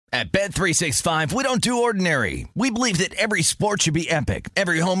At Bet365, we don't do ordinary. We believe that every sport should be epic.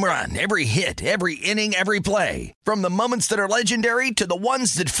 Every home run, every hit, every inning, every play. From the moments that are legendary to the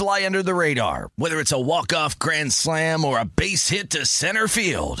ones that fly under the radar. Whether it's a walk-off grand slam or a base hit to center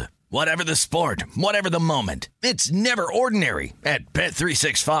field. Whatever the sport, whatever the moment. It's never ordinary at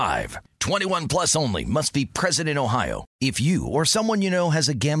Bet365. 21 plus only. Must be present in Ohio. If you or someone you know has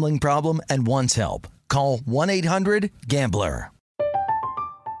a gambling problem and wants help, call 1-800-GAMBLER.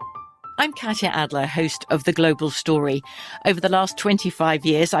 I'm Katya Adler, host of The Global Story. Over the last 25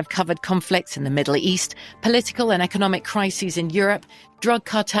 years, I've covered conflicts in the Middle East, political and economic crises in Europe, drug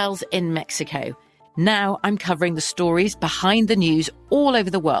cartels in Mexico. Now I'm covering the stories behind the news all over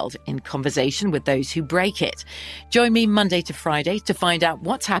the world in conversation with those who break it. Join me Monday to Friday to find out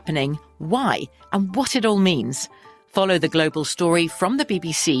what's happening, why, and what it all means. Follow The Global Story from the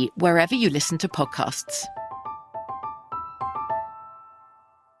BBC wherever you listen to podcasts.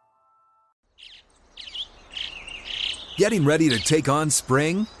 Getting ready to take on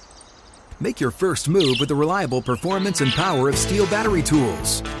spring? Make your first move with the reliable performance and power of Steel battery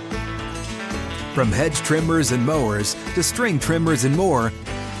tools. From hedge trimmers and mowers to string trimmers and more,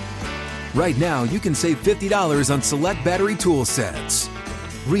 right now you can save $50 on select battery tool sets.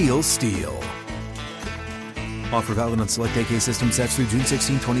 Real Steel. Offer valid on select AK system sets through June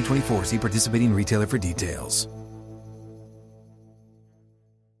 16, 2024. See participating retailer for details.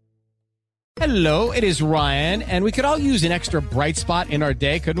 Hello, it is Ryan, and we could all use an extra bright spot in our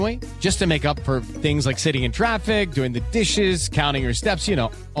day, couldn't we? Just to make up for things like sitting in traffic, doing the dishes, counting your steps, you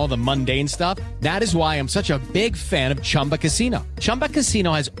know, all the mundane stuff. That is why I'm such a big fan of Chumba Casino. Chumba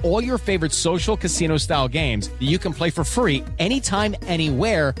Casino has all your favorite social casino-style games that you can play for free anytime,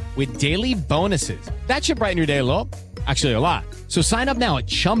 anywhere with daily bonuses. That should brighten your day a little. Actually, a lot. So sign up now at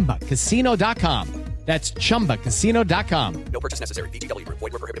ChumbaCasino.com. That's ChumbaCasino.com. No purchase necessary. VGW Group.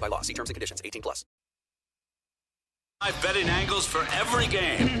 Void where prohibited by law. See terms and conditions. 18 plus. Live betting angles for every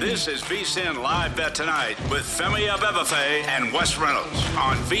game. This is VSiN Live Bet Tonight with Femi Abebefe and Wes Reynolds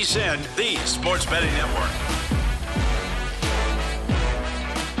on VSiN, the sports betting network.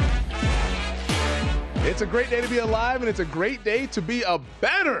 It's a great day to be alive, and it's a great day to be a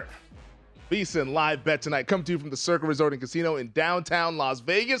bettor. VSiN Live Bet Tonight come to you from the Circa Resort and Casino in downtown Las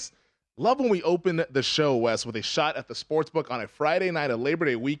Vegas. Love when we open the show, Wes, with a shot at the sportsbook on a Friday night of Labor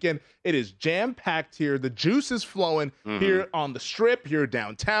Day weekend. It is jam-packed here. The juice is flowing here on the Strip, here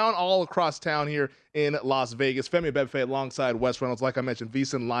downtown, all across town here in Las Vegas. Femi Abebefe alongside Wes Reynolds. Like I mentioned,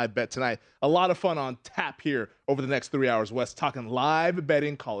 VSiN Live Bet Tonight. A lot of fun on tap here over the next 3 hours, Wes. Talking live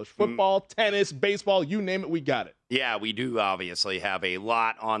betting, college football, tennis, baseball, you name it, we got it. Yeah, we do obviously have a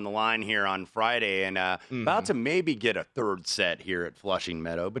lot on the line here on Friday, and about to maybe get a third set here at Flushing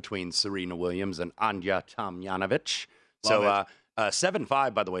Meadow between Serena Williams and Anja Tomljanovic. So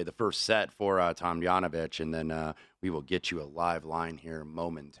 7-5, by the way, the first set for Tomljanovic, and then we will get you a live line here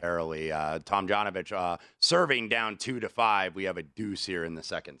momentarily. Tomljanovic serving down 2-5. We have a deuce here in the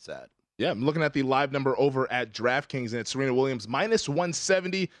second set. Yeah, I'm looking at the live number over at DraftKings, and it's Serena Williams minus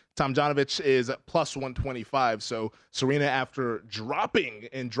 170. Tomljanovic is plus 125. So Serena, after dropping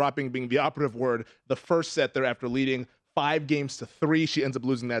being the operative word, the first set there after leading 5-3, she ends up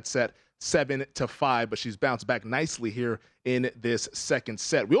losing that set 7-5, but she's bounced back nicely here in this second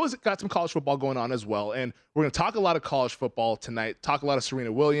set. We always got some college football going on as well, and we're going to talk a lot of college football tonight, talk a lot of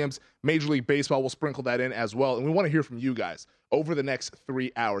Serena Williams, Major League Baseball, we'll sprinkle that in as well, and we want to hear from you guys over the next 3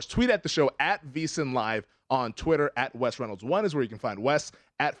 hours. Tweet at the show at VSiN Live on Twitter, at Wes Reynolds 1 is where you can find Wes,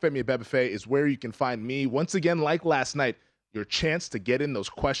 at Femi Abebefe is where you can find me. Once again, like last night, your chance to get in those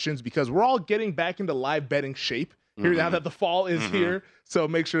questions, because we're all getting back into live betting shape here now that the fall is here. So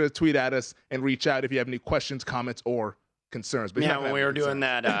make sure to tweet at us and reach out if you have any questions, comments, or concerns. But yeah, when we were doing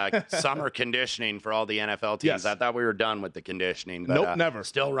that summer conditioning for all the NFL teams, I thought we were done with the conditioning. But, nope, never.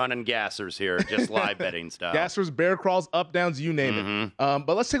 Still running gassers here, just live betting stuff. Gassers, bear crawls, up, downs, you name it.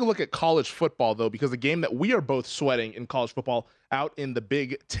 But let's take a look at college football, though, because the game that we are both sweating in college football out in the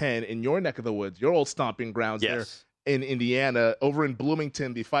Big Ten in your neck of the woods, your old stomping grounds there in Indiana, over in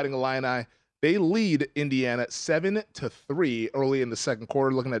Bloomington, the Fighting Illini. They lead Indiana 7-3 early in the second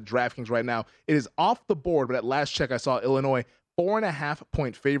quarter. Looking at DraftKings right now, it is off the board, but at last check, I saw Illinois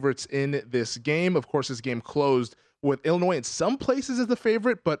 4.5-point favorites in this game. Of course, this game closed with Illinois in some places as the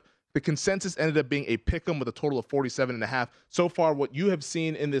favorite, but the consensus ended up being a pick'em with a total of 47.5. So far, what you have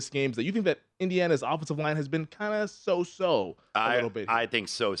seen in this game is that you think that Indiana's offensive line has been kind of so-so a little bit. I think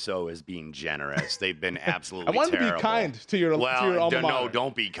so-so is being generous. They've been absolutely I wanted terrible. to be kind to your alma mater. No,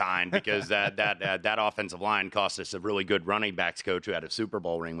 don't be kind, because that offensive line cost us a really good running backs coach who had a Super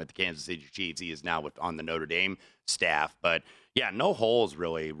Bowl ring with the Kansas City Chiefs. He is now on the Notre Dame staff. But, Yeah, no holes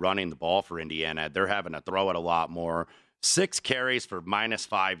really running the ball for Indiana. They're having to throw it a lot more. 6 carries for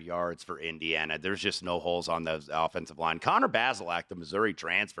 -5 yards for Indiana. There's just no holes on the offensive line. Connor Bazelak, the Missouri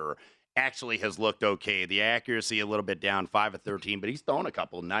transfer, actually has looked okay. The accuracy a little bit down, 5 of 13, but he's thrown a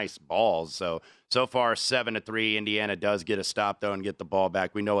couple nice balls. So far, 7-3. Indiana does get a stop, though, and get the ball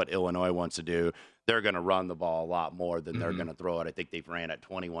back. We know what Illinois wants to do. They're going to run the ball a lot more than they're going to throw it. I think they've ran it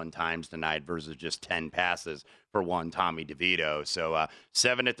 21 times tonight versus just 10 passes for one Tommy DeVito. So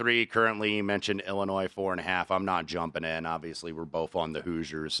 7-3 currently. You mentioned Illinois 4.5. I'm not jumping in. Obviously, we're both on the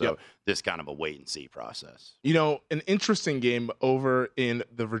Hoosiers, so this kind of a wait-and-see process. You know, an interesting game over in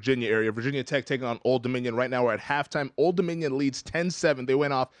the Virginia area. Virginia Tech taking on Old Dominion. Right now we're at halftime. Old Dominion leads 10-7. They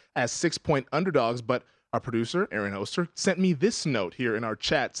went off as 6-point underdogs, but our producer, Aaron Oster, sent me this note here in our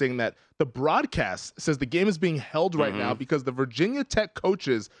chat saying that the broadcast says the game is being held right now because the Virginia Tech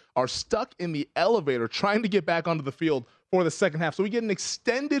coaches are stuck in the elevator trying to get back onto the field for the second half. So we get an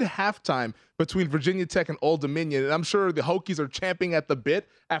extended halftime between Virginia Tech and Old Dominion. And I'm sure the Hokies are champing at the bit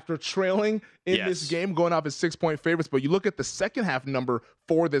after trailing in this game, going off as 6-point favorites. But you look at the second half number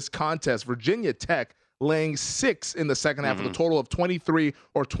for this contest, Virginia Tech laying 6 in the second half with a total of 23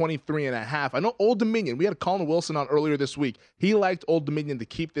 or 23.5. I know Old Dominion, we had Colin Wilson on earlier this week. He liked Old Dominion to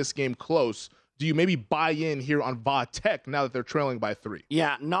keep this game close. Do you maybe buy in here on Va Tech now that they're trailing by 3?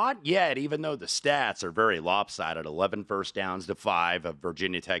 Yeah, not yet, even though the stats are very lopsided. 11 first downs to 5 of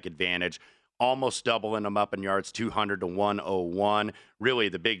Virginia Tech advantage. Almost doubling them up in yards, 200 to 101. Really,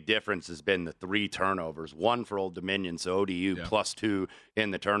 the big difference has been the 3 turnovers. 1 for Old Dominion, so ODU +2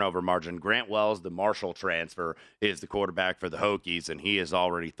 in the turnover margin. Grant Wells, the Marshall transfer, is the quarterback for the Hokies, and he has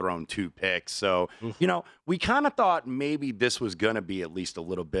already thrown 2 picks. So, you know, we kind of thought maybe this was going to be at least a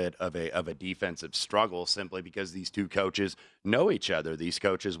little bit of a defensive struggle simply because these two coaches know each other. These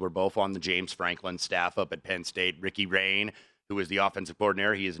coaches were both on the James Franklin staff up at Penn State. Ricky Rain, who is the offensive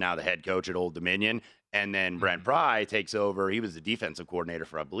coordinator. He is now the head coach at Old Dominion. And then Brent Pry takes over. He was the defensive coordinator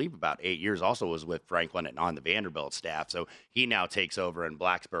for, I believe, about 8 years. Also was with Franklin and on the Vanderbilt staff. So he now takes over in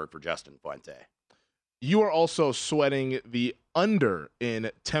Blacksburg for Justin Fuente. You are also sweating the under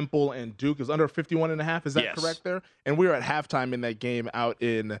in Temple and Duke. It was under 51.5. Is that correct there? And we were at halftime in that game out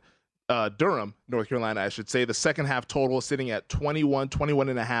in Durham, North Carolina, I should say. The second half total is sitting at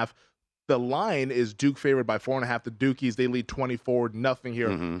 21.5. The line is Duke favored by 4.5. The Dukies, they lead 24-0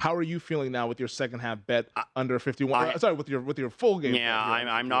 here. How are you feeling now with your second half bet under 51? With your full game. Yeah,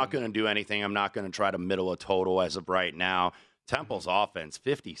 I'm not going to do anything. I'm not going to try to middle a total as of right now. Temple's offense,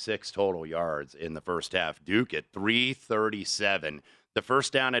 56 total yards in the first half. Duke at 337. The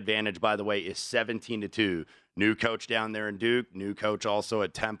first down advantage, by the way, is 17-2. New coach down there in Duke. New coach also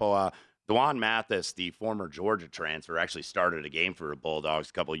at Temple. Dwan Mathis, the former Georgia transfer, actually started a game for the Bulldogs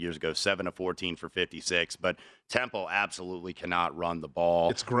a couple of years ago, 7-14 for 56. But Temple absolutely cannot run the ball.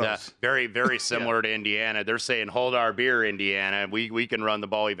 It's gross. Very, very similar to Indiana. They're saying, hold our beer, Indiana. We can run the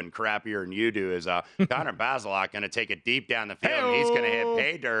ball even crappier than you do. Is Connor Bazelak going to take it deep down the field? And he's going to hit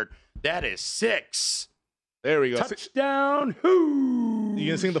pay dirt. That is 6. There we go. Touchdown, Hoosiers. You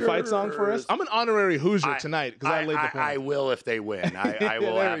going to sing the fight song for us? I'm an honorary Hoosier tonight because I laid the point. I will if they win. I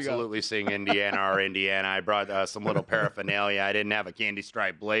will absolutely sing Indiana or Indiana. I brought some little paraphernalia. I didn't have a candy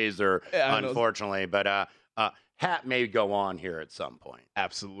stripe blazer, unfortunately, but hat may go on here at some point.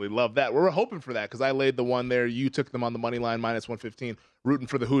 Absolutely love that. We're hoping for that because I laid the one there. You took them on the money line, -115, rooting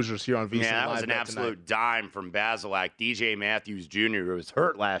for the Hoosiers here on VSiN Live. Yeah, that was an absolute dime from Bazelak. DJ Matthews Jr. was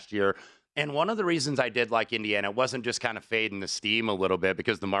hurt last year. And one of the reasons I did like Indiana wasn't just kind of fading the steam a little bit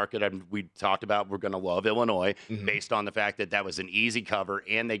because the market we talked about, we're going to love Illinois based on the fact that that was an easy cover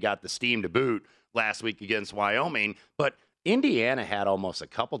and they got the steam to boot last week against Wyoming. But Indiana had almost a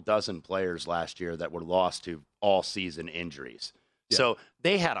couple dozen players last year that were lost to all-season injuries. Yeah. So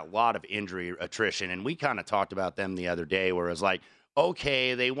they had a lot of injury attrition, and we kind of talked about them the other day where it was like,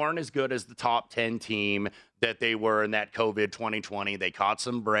 okay, they weren't as good as the top 10 team that they were in that COVID 2020. They caught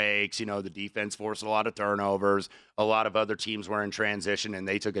some breaks. You know, the defense forced a lot of turnovers. A lot of other teams were in transition, and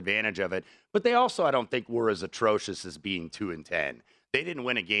they took advantage of it. But they also, I don't think, were as atrocious as being 2-10. They didn't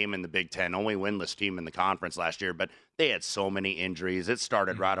win a game in the Big Ten, only winless team in the conference last year, but they had so many injuries. It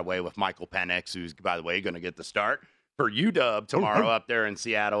started right away with Michael Penix, who's, by the way, going to get the start for UW tomorrow up there in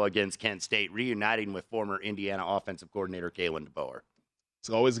Seattle against Kent State, reuniting with former Indiana offensive coordinator Kalen DeBoer. It's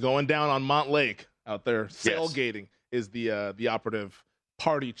always going down on Montlake out there. Sailgating is the operative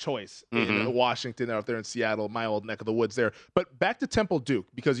party choice in Washington out there in Seattle, my old neck of the woods there. But back to Temple Duke,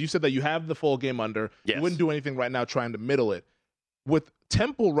 because you said that you have the full game under. Yes. You wouldn't do anything right now trying to middle it. With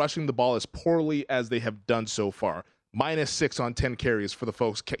Temple rushing the ball as poorly as they have done so far, -6 on 10 carries for the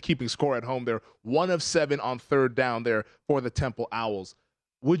folks keeping score at home. They're 1 of 7 on third down there for the Temple Owls.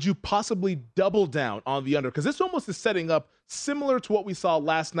 Would you possibly double down on the under? Because this almost is setting up similar to what we saw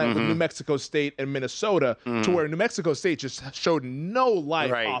last night with New Mexico State and Minnesota, to where New Mexico State just showed no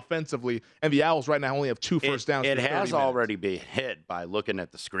life offensively, and the Owls right now only have 2 first downs. It has already been hit by looking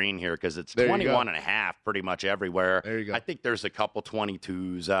at the screen here, because it's 21.5 pretty much everywhere. There you go. I think there's a couple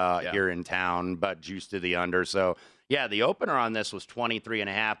 22s here in town, but juice to the under. So, yeah, the opener on this was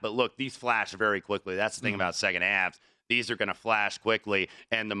 23.5. But look, these flash very quickly. That's the thing about second halves. These are going to flash quickly,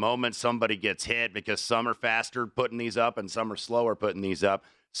 and the moment somebody gets hit, because some are faster putting these up and some are slower putting these up,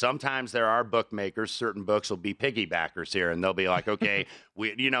 sometimes there are bookmakers, certain books will be piggybackers here, and they'll be like, okay,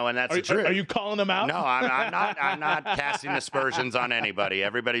 and that's the truth. Are you calling them out? No, I'm not casting aspersions on anybody.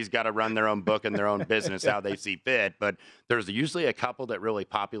 Everybody's got to run their own book and their own business how they see fit, but there's usually a couple that really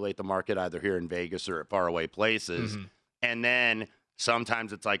populate the market either here in Vegas or at faraway places, and then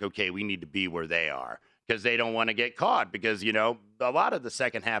sometimes it's like, okay, we need to be where they are, because they don't want to get caught, because, a lot of the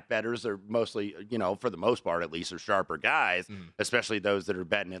second half bettors are mostly, for the most part at least, are sharper guys, especially those that are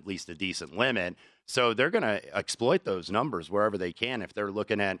betting at least a decent limit. So they're going to exploit those numbers wherever they can. If they're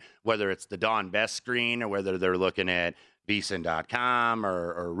looking at whether it's the Don Best screen or whether they're looking at VSiN.com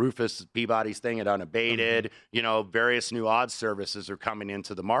or Rufus Peabody's thing at Unabated, various new odds services are coming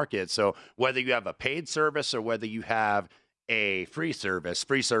into the market. So whether you have a paid service or whether you have a free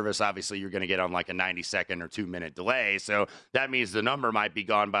service, obviously you're going to get on like a 90-second or 2-minute delay. So that means the number might be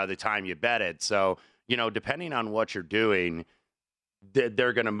gone by the time you bet it. So, depending on what you're doing,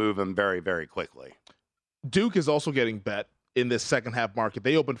 they're going to move them very, very quickly. Duke is also getting bet in this second half market.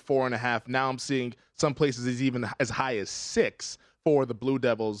 They opened 4.5. Now I'm seeing some places is even as high as 6 for the Blue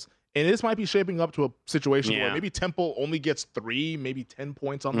Devils. And this might be shaping up to a situation where maybe Temple only gets 3, maybe 10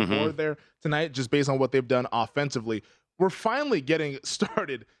 points on the board there tonight, just based on what they've done offensively. We're finally getting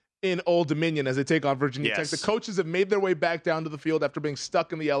started in Old Dominion as they take on Virginia Tech. The coaches have made their way back down to the field after being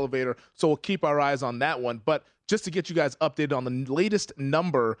stuck in the elevator, so we'll keep our eyes on that one. But just to get you guys updated on the latest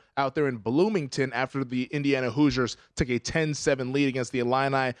number out there in Bloomington after the Indiana Hoosiers took a 10-7 lead against the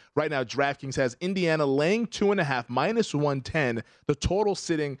Illini. Right now, DraftKings has Indiana laying 2.5, -110. The total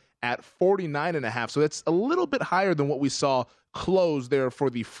sitting at 49.5. So that's a little bit higher than what we saw close there for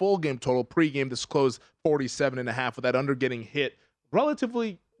the full game total. Pre-game, this closed 47.5, with that under getting hit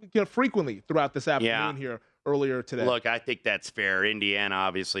relatively frequently throughout this afternoon here earlier today. Look, I think that's fair. Indiana,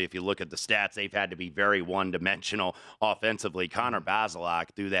 obviously, if you look at the stats, they've had to be very one-dimensional offensively. Connor Bazelak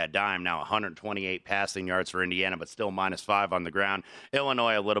threw that dime, now 128 passing yards for Indiana, but still -5 on the ground.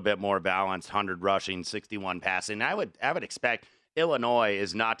 Illinois, a little bit more balanced, 100 rushing, 61 passing. I would expect Illinois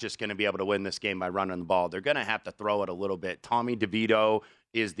is not just going to be able to win this game by running the ball. They're going to have to throw it a little bit. Tommy DeVito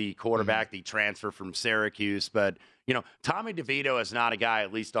is the quarterback, the transfer from Syracuse. But, Tommy DeVito is not a guy,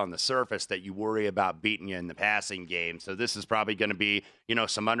 at least on the surface, that you worry about beating you in the passing game. So this is probably going to be,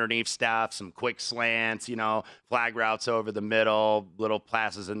 some underneath stuff, some quick slants, flag routes over the middle, little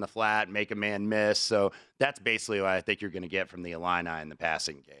passes in the flat, make a man miss. So that's basically what I think you're going to get from the Illini in the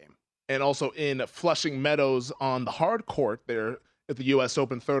passing game. And also in Flushing Meadows on the hard court there at the U.S.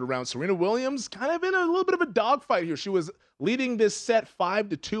 Open third round, Serena Williams kind of in a little bit of a dogfight here. She was leading this set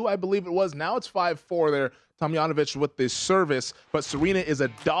 5-2, I believe it was. Now it's 5-4 there. Tomljanovic with the service, but Serena is a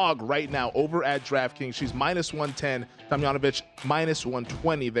dog right now over at DraftKings. She's -110, Tomljanovic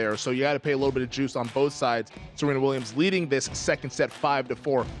 -120 there. So you got to pay a little bit of juice on both sides. Serena Williams leading this second set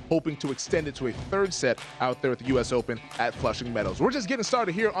 5-4, hoping to extend it to a third set out there at the U.S. Open at Flushing Meadows. We're just getting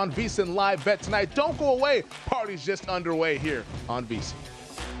started here on VSiN Live Bet tonight. Don't go away. Party's just underway here on VSiN.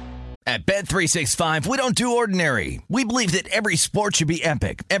 At Bet365, we don't do ordinary. We believe that every sport should be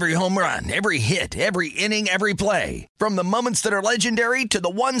epic. Every home run, every hit, every inning, every play. From the moments that are legendary to the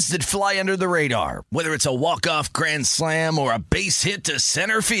ones that fly under the radar. Whether it's a walk-off grand slam or a base hit to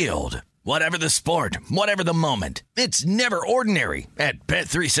center field. Whatever the sport, whatever the moment. It's never ordinary at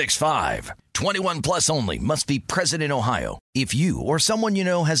Bet365. 21 plus only. Must be present in Ohio. If you or someone you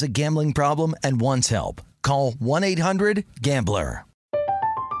know has a gambling problem and wants help, call 1-800-GAMBLER.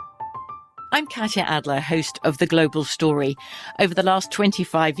 I'm Katya Adler, host of The Global Story. Over the last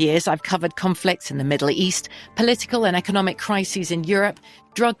 25 years, I've covered conflicts in the Middle East, political and economic crises in Europe,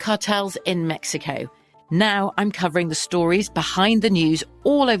 drug cartels in Mexico. Now I'm covering the stories behind the news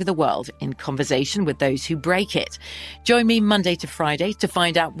all over the world in conversation with those who break it. Join me Monday to Friday to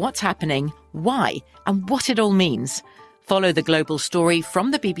find out what's happening, why, and what it all means. Follow The Global Story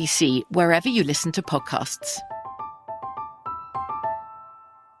from the BBC wherever you listen to podcasts.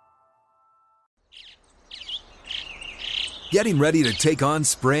 Getting ready to take on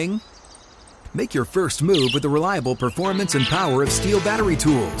spring? Make your first move with the reliable performance and power of Steel battery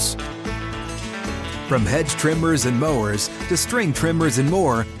tools. From hedge trimmers and mowers to string trimmers and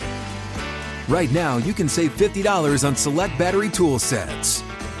more, right now you can save $50 on select battery tool sets.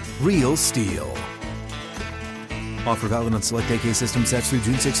 Real Steel. Offer valid on select AK system sets through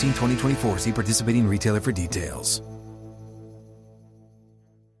June 16, 2024. See participating retailer for details.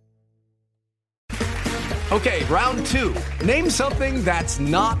 Okay, round two. Name something that's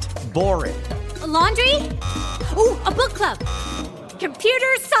not boring. A laundry? Ooh, a book club. Computer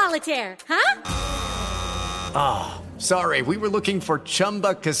solitaire, huh? Ah, sorry, we were looking for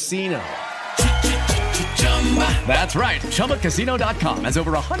Chumba Casino. That's right, ChumbaCasino.com has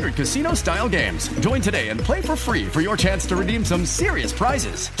over 100 casino-style games. Join today and play for free for your chance to redeem some serious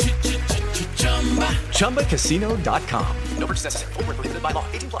prizes. ChumbaCasino.com. No purchase necessary. Void where prohibited by law.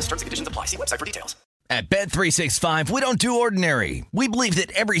 18 plus. Terms and conditions apply. See website for details. At Bet365, we don't do ordinary. We believe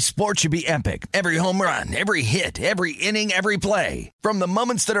that every sport should be epic. Every home run, every hit, every inning, every play. From the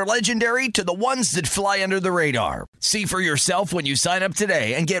moments that are legendary to the ones that fly under the radar. See for yourself when you sign up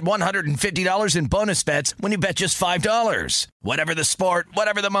today and get $150 in bonus bets when you bet just $5. Whatever the sport,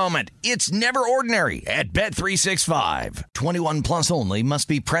 whatever the moment, it's never ordinary at Bet365. 21 plus only. Must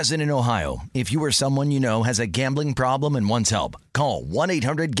be present in Ohio. If you or someone you know has a gambling problem and wants help, call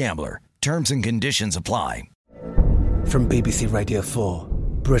 1-800-GAMBLER. Terms and conditions apply. From BBC Radio 4,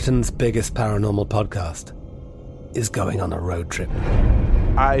 Britain's biggest paranormal podcast is going on a road trip.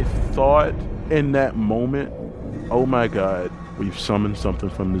 I thought in that moment, oh my God, we've summoned something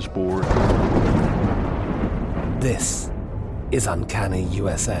from this board. This is Uncanny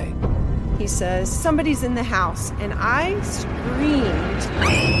USA. He says, somebody's in the house, and I screamed.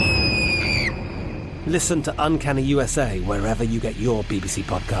 Listen to Uncanny USA wherever you get your BBC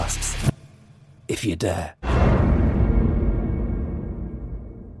podcasts, if you dare.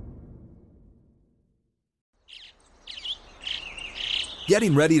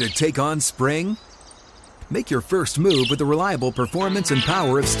 Getting ready to take on spring? Make your first move with the reliable performance and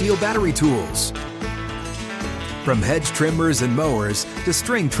power of Steel battery tools. From hedge trimmers and mowers to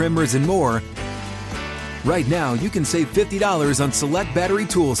string trimmers and more, right now you can save $50 on select battery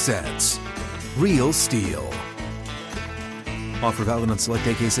tool sets. Real Steel. Offer valid on select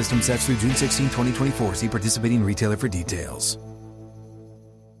AK system sets through June 16, 2024. See participating retailer for details.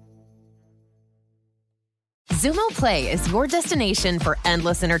 Xumo Play is your destination for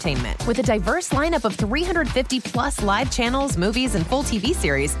endless entertainment. With a diverse lineup of 350 plus live channels, movies, and full TV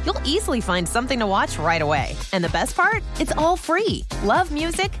series, you'll easily find something to watch right away. And the best part? It's all free. Love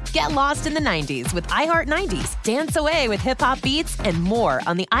music? Get lost in the 90s with iHeart 90s, dance away with hip-hop beats, and more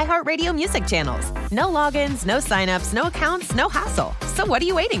on the iHeartRadio music channels. No logins, no signups, no accounts, no hassle. So what are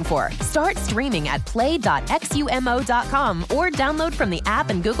you waiting for? Start streaming at play.xumo.com or download from the app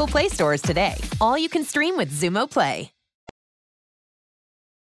and Google Play stores today. All you can stream with Xumo Play.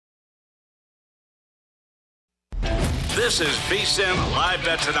 This is VSiN Live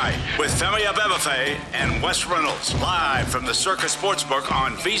Bet Tonight with Femi Abebefe and Wes Reynolds, live from the Circus Sportsbook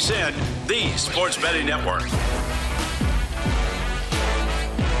on VSiN, the sports betting network.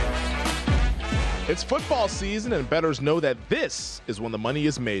 It's football season, and bettors know that this is when the money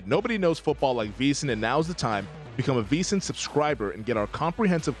is made. Nobody knows football like VSiN, and now's the time. Become a VSiN subscriber and get our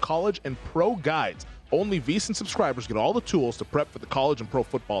comprehensive college and pro guides. Only VSiN subscribers get all the tools to prep for the college and pro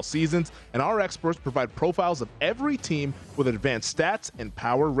football seasons, and our experts provide profiles of every team with advanced stats and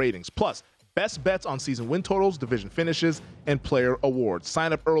power ratings. Plus, best bets on season win totals, division finishes, and player awards.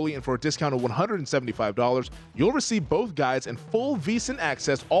 Sign up early, and for a discount of $175, you'll receive both guides and full VSiN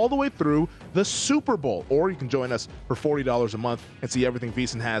access all the way through the Super Bowl. Or you can join us for $40 a month and see everything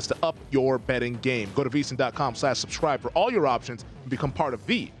VSiN has to up your betting game. Go to VSiN.com/subscribe for all your options and become part of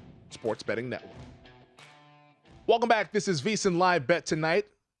the Sports Betting Network. Welcome back. This is VSiN Live Bet Tonight.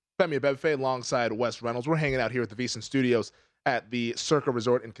 Femi Abebefe alongside Wes Reynolds. We're hanging out here at the VSiN studios at the Circa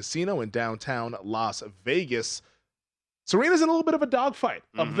Resort and Casino in downtown Las Vegas. Serena's in a little bit of a dogfight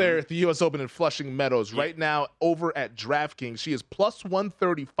up there at the U.S. Open in Flushing Meadows. Right now, over at DraftKings, she is plus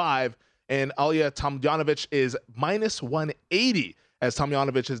 135, and Ajla Tomljanovic is minus 180, as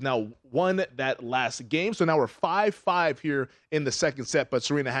Tomljanovic has now won that last game. So now we're 5-5 here in the second set, but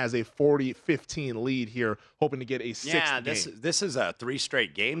Serena has a 40-15 lead here, hoping to get a sixth game. This is 3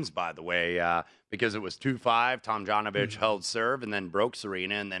 straight games, by the way, because it was 2-5. Tomljanovic held serve and then broke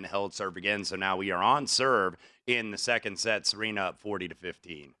Serena and then held serve again. So now we are on serve in the second set. Serena up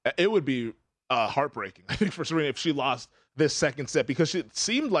 40-15. It would be heartbreaking, I think, for Serena if she lost this second set, because it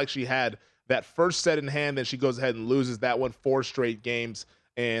seemed like she had that first set in hand, then she goes ahead and loses that one, 4 straight games.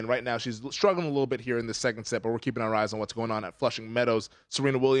 And right now she's struggling a little bit here in the second set, but we're keeping our eyes on what's going on at Flushing Meadows.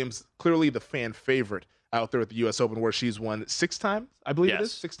 Serena Williams, clearly the fan favorite out there at the U.S. Open, where she's won 6 times, I believe it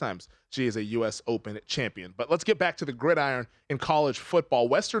is. 6 times she is a U.S. Open champion. But let's get back to the gridiron in college football.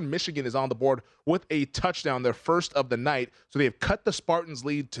 Western Michigan is on the board with a touchdown, their first of the night. So they have cut the Spartans'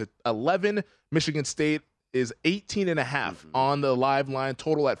 lead to 11. Michigan State is 18.5 on the live line,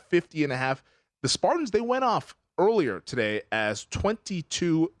 total at 50.5. The Spartans, they went off earlier today as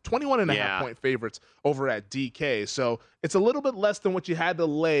 21.5 point favorites over at DK. So it's a little bit less than what you had to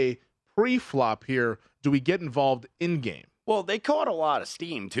lay pre-flop here. Do we get involved in game? Well, they caught a lot of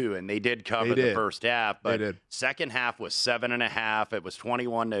steam, too, and they did cover the first half. But second half was 7.5. It was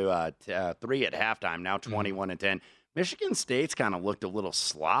 21-3 at halftime, now 21-10. Michigan State's kind of looked a little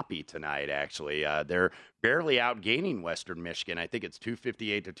sloppy tonight, actually. They're barely outgaining Western Michigan. I think it's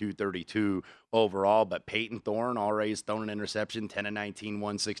 258 to 232 overall, but Peyton Thorne already has thrown an interception, 10-19,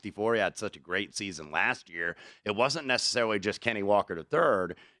 164. He had such a great season last year. It wasn't necessarily just Kenny Walker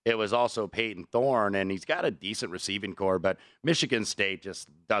III. It was also Peyton Thorne, and he's got a decent receiving core, but Michigan State just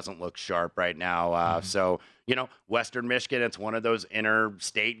doesn't look sharp right now. So, Western Michigan, it's one of those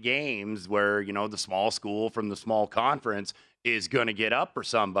interstate games where, the small school from the small conference is going to get up for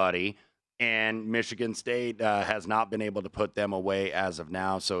somebody, and Michigan State has not been able to put them away as of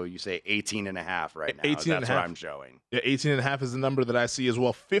now. So you say 18.5 right now. 18.5. That's what I'm showing. Yeah, 18.5 is the number that I see as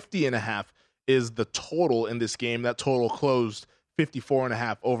well. 50.5 is the total in this game. That total closed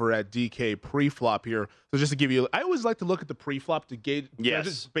 54.5 over at DK pre-flop here. So just to give you, I always like to look at the pre-flop to gauge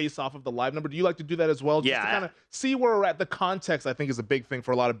just based off of the live number. Do you like to do that as well? Just to kind of see where we're at. The context, I think, is a big thing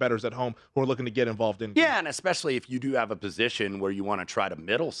for a lot of bettors at home who are looking to get involved in. Yeah, and especially if you do have a position where you want to try to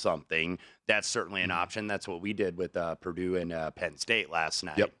middle something, that's certainly an option. That's what we did with Purdue and Penn State last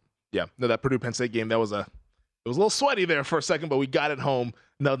night. Yep. Yeah. No, that Purdue-Penn State game, it was a little sweaty there for a second, but we got it home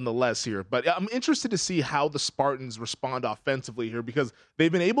nonetheless here. But I'm interested to see how the Spartans respond offensively here, because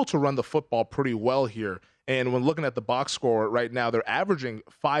they've been able to run the football pretty well here. And when looking at the box score right now, they're averaging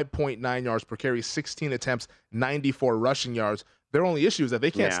 5.9 yards per carry, 16 attempts, 94 rushing yards. Their only issue is that they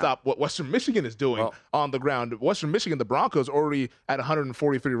can't stop what Western Michigan is doing on the ground. Western Michigan, the Broncos, already at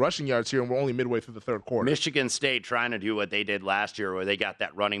 143 rushing yards here, and we're only midway through the third quarter. Michigan State trying to do what they did last year, where they got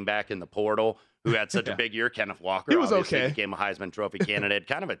that running back in the portal who had such a big year. Kenneth Walker, he was okay. Became a Heisman Trophy candidate.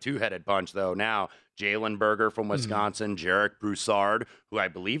 Kind of a two-headed punch, though. Now, Jalen Berger from Wisconsin, Jarek Broussard, who I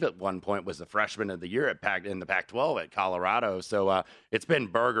believe at one point was the freshman of the year in the Pac-12 at Colorado. So it's been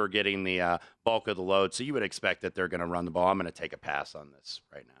Berger getting the bulk of the load. So you would expect that they're going to run the ball. I'm going to take a pass on this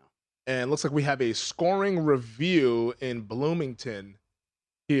right now. And it looks like we have a scoring review in Bloomington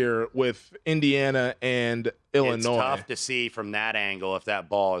here with Indiana and Illinois. It's tough to see from that angle if that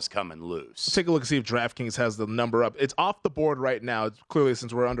ball is coming loose. Let's take a look and see if DraftKings has the number up. It's off the board right now. It's clearly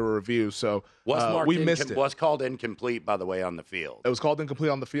since we're under a review, so we missed it. Was called incomplete, by the way, on the field. It was called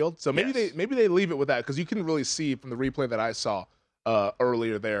incomplete on the field. So maybe they leave it with that, because you couldn't really see from the replay that I saw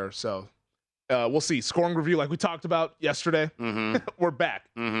earlier there. So we'll see. Scoring review, like we talked about yesterday. We're back.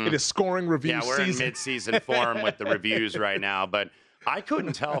 It is scoring review season. Yeah, we're in mid-season form with the reviews right now, but I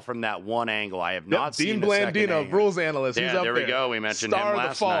couldn't tell from that one angle. I have not seen Dean Blandino, rules analyst. Yeah, he's up there we go. We mentioned him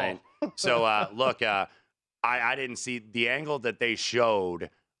last night. So, look, I didn't see the angle that they showed.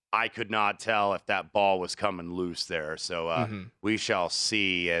 I could not tell if that ball was coming loose there. So we shall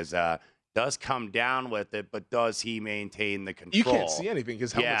see as does come down with it, but does he maintain the control? You can't see anything.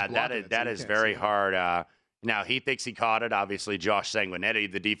 His helmet's blocking that is very hard. Now, he thinks he caught it. Obviously, Josh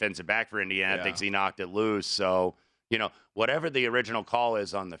Sanguinetti, the defensive back for Indiana, thinks he knocked it loose. So, whatever the original call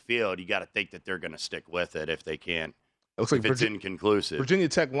is on the field, you got to think that they're going to stick with it if they can't. It looks like it's inconclusive. Virginia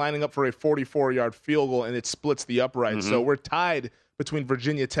Tech lining up for a 44-yard field goal, and it splits the upright. So we're tied between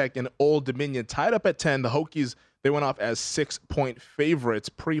Virginia Tech and Old Dominion, tied up at 10. The Hokies, they went off as 6-point favorites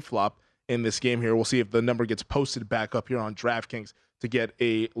pre-flop in this game here. We'll see if the number gets posted back up here on DraftKings to get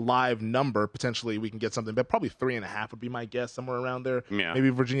a live number. Potentially we can get something, but probably 3.5 would be my guess, somewhere around there. Yeah. Maybe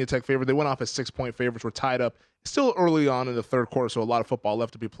Virginia Tech favorite. They went off as 6-point favorites. We're tied up. Still early on in the third quarter, so a lot of football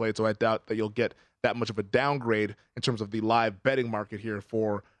left to be played, so I doubt that you'll get that much of a downgrade in terms of the live betting market here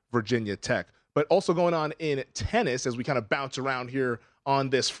for Virginia Tech. But also going on in tennis, as we kind of bounce around here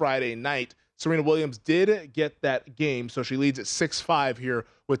on this Friday night, Serena Williams did get that game, so she leads at 6-5 here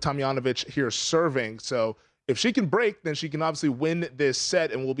with Tomljanovic here serving. So if she can break, then she can obviously win this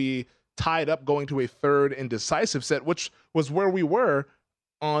set and will be tied up going to a third and decisive set, which was where we were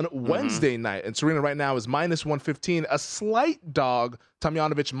on Wednesday night. And Serena right now is -115, a slight dog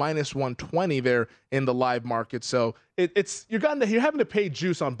Tomljanovic minus 120 there in the live market. So you're having to pay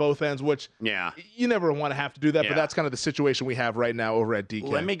juice on both ends, which you never want to have to do that, but that's kind of the situation we have right now over at DK.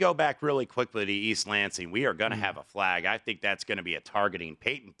 Let me go back really quickly to East Lansing. We are going to have a flag. I think that's going to be a targeting.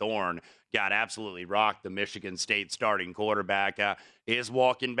 Peyton Thorne got absolutely rocked. The Michigan State starting quarterback is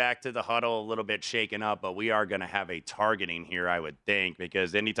walking back to the huddle a little bit shaken up, but we are going to have a targeting here, I would think,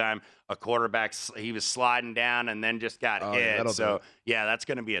 because anytime a quarterback, he was sliding down and then just got hit. So, that's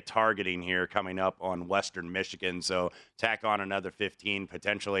going to be a targeting here coming up on Western Michigan. So tack on another 15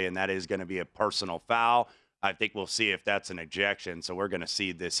 potentially, and that is going to be a personal foul. I think we'll see if that's an ejection. So we're going to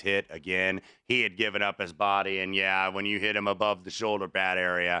see this hit again. He had given up his body, and when you hit him above the shoulder pad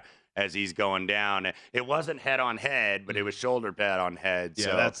area as he's going down, it wasn't head on head, but it was shoulder pad on head. Yeah,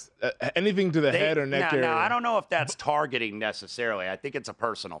 so that's anything to the head or neck area. Now, I don't know if that's targeting necessarily. I think it's a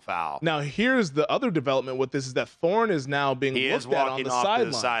personal foul. Now, here's the other development with this is that Thorne is now being looked at on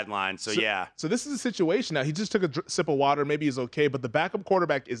the sideline. So this is a situation now. He just took a sip of water. Maybe he's okay, but the backup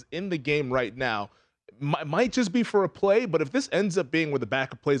quarterback is in the game right now. Might just be for a play, but if this ends up being where the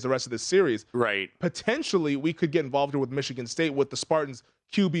backup plays the rest of this series, potentially we could get involved here with Michigan State with the Spartans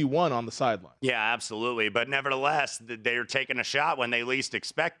QB1 on the sideline. Yeah, absolutely. But nevertheless, they're taking a shot when they least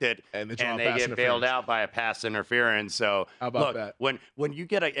expect it, and they get bailed out by a pass interference. So how about that? When you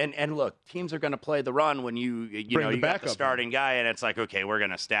get and look, teams are going to play the run when you got the starting guy, and it's like, okay, we're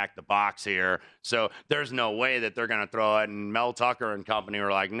going to stack the box here. So there's no way that they're going to throw it. And Mel Tucker and company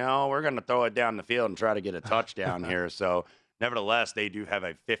were like, no, we're going to throw it down the field and try to get a touchdown here. So nevertheless, they do have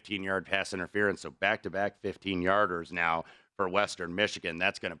a 15-yard pass interference. So back-to-back 15-yarders now for Western Michigan.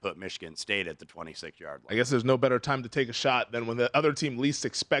 That's going to put Michigan State at the 26-yard line. I guess there's no better time to take a shot than when the other team least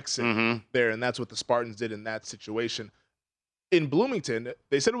expects it there, and that's what the Spartans did in that situation. In Bloomington,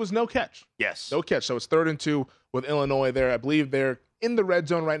 they said it was no catch. Yes. No catch. So it's 3rd and 2 with Illinois there. I believe they're in the red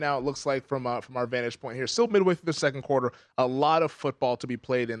zone right now, it looks like, from our vantage point here. Still midway through the second quarter. A lot of football to be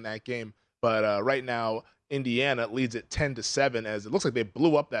played in that game. But right now, Indiana leads it 10-7 as it looks like they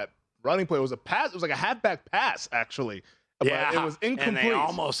blew up that running play. It was a pass. It was like a halfback pass, actually. Yeah, but it was incomplete. And they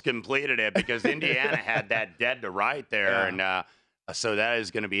almost completed it because Indiana had that dead to right there. And so that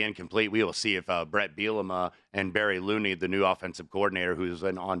is going to be incomplete. We will see if Brett Bielema and Barry Looney, the new offensive coordinator who's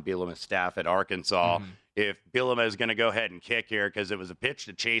been on Bielema's staff at Arkansas, if Bielema is going to go ahead and kick here, because it was a pitch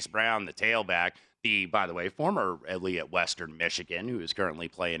to Chase Brown, the tailback, by the way, formerly at Western Michigan, who is currently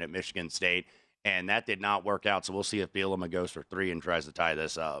playing at Michigan State, and that did not work out. So we'll see if Bielema goes for 3 and tries to tie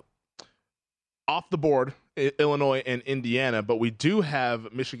this up. Off the board, Illinois and Indiana, but we do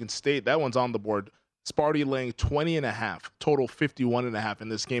have Michigan State. That one's on the board. Sparty laying 20.5, total 51.5 in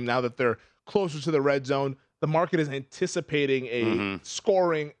this game. Now that they're closer to the red zone, the market is anticipating a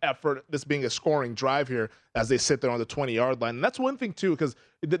scoring effort, this being a scoring drive here as they sit there on the 20-yard line. And that's one thing, too, because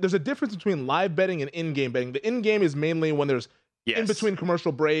there's a difference between live betting and in-game betting. The in-game is mainly when there's in between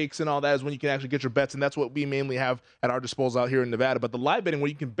commercial breaks and all that is when you can actually get your bets, and that's what we mainly have at our disposal out here in Nevada. But the live betting, where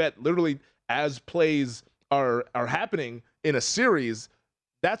you can bet literally as plays are happening in a series,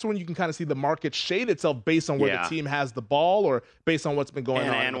 that's when you can kind of see the market shade itself based on where the team has the ball or based on what's been going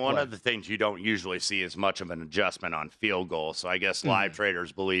on. And one of the things you don't usually see is much of an adjustment on field goal. So I guess live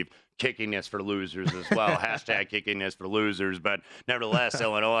traders believe kicking is for losers as well. Hashtag kicking is for losers. But nevertheless,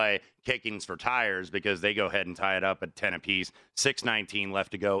 Illinois kicking's for tires because they go ahead and tie it up at 10 apiece. 6:19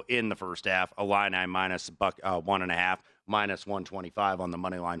 left to go in the first half. Illini minus 1.5. Minus 125 on the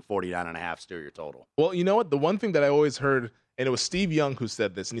money line, 49.5 still your total. Well, you know what? The one thing that I always heard, and it was Steve Young who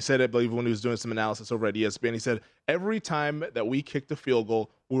said this, and he said it, I believe, when he was doing some analysis over at ESPN, he said, every time that we kicked a field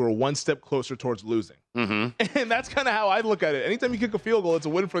goal, we were one step closer towards losing. And that's kind of how I look at it. Anytime you kick a field goal, it's a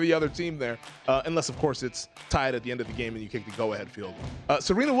win for the other team there, unless, of course, it's tied at the end of the game and you kick the go-ahead field goal.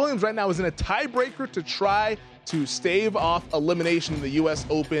 Serena Williams right now is in a tiebreaker to try to stave off elimination in the U.S.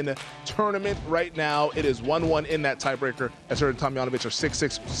 Open tournament. Right now, it is 1-1 in that tiebreaker. As her and Tomljanovic are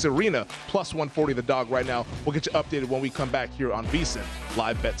 6-6. Serena plus 140 the dog right now. We'll get you updated when we come back here on VSiN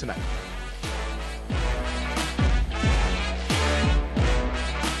Live Bet Tonight.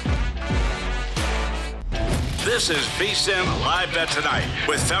 This is VSiN Live Bet Tonight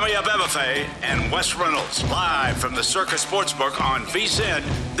with Femi Abebefe and Wes Reynolds, live from the Circus Sportsbook on VSiN,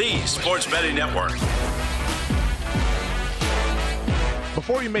 the sports betting network.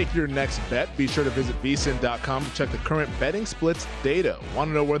 Before you make your next bet, be sure to visit vsin.com to check the current betting splits data. Want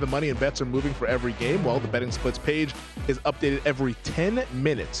to know where the money and bets are moving for every game? Well, the betting splits page is updated every 10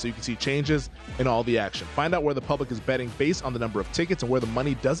 minutes so you can see changes in all the action. Find out where the public is betting based on the number of tickets and where the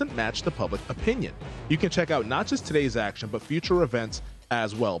money doesn't match the public opinion. You can check out not just today's action, but future events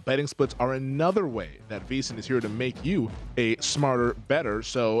as well. Betting splits are another way that VSiN is here to make you a smarter bettor.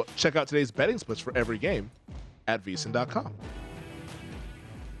 So check out today's betting splits for every game at VSiN.com.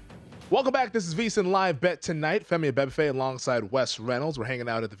 Welcome back. This is VSiN Live Bet Tonight. Femi Abebefe alongside Wes Reynolds. We're hanging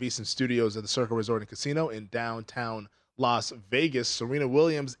out at the VSiN studios at the Circle Resort and Casino in downtown Las Vegas. Serena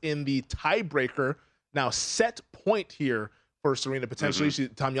Williams in the tiebreaker. Now set point here for Serena. Potentially,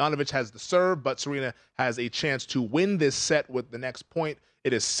 Tomljanovic has the serve, but Serena has a chance to win this set with the next point.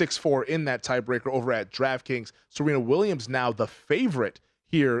 It is 6-4 in that tiebreaker over at DraftKings. Serena Williams now the favorite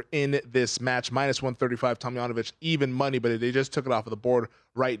here in this match, minus 135. Tomljanovic even money, but they just took it off of the board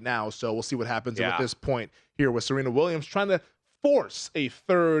right now. So we'll see what happens at this point here with Serena Williams trying to force a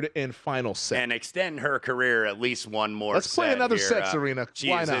third and final set and extend her career at least one more. Let's play another here. set, Serena.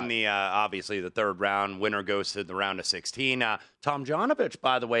 She's in the obviously the third round. Winner goes to the round of 16. Tomljanovic,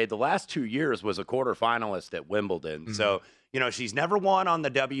 by the way, the last 2 years was a quarterfinalist at Wimbledon. So she's never won on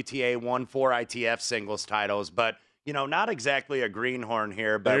the WTA, won 4 ITF singles titles, but not exactly a greenhorn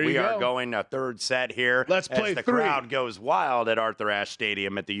here, but we are going a third set here. Let's play the three. Crowd goes wild at Arthur Ashe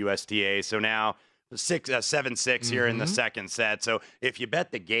Stadium at the USTA. So now 7-6 here in the second set. So if you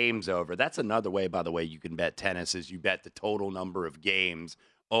bet the games over, that's another way, by the way, you can bet tennis is you bet the total number of games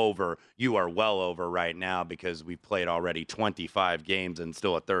over. You are well over right now because we've played already 25 games and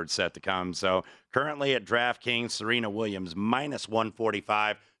still a third set to come. So currently at DraftKings, Serena Williams minus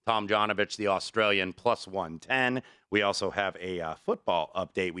 145. Tomljanovic, the Australian, plus 110. We also have a football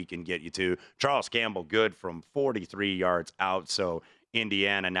update we can get you to. Charles Campbell good from 43 yards out. So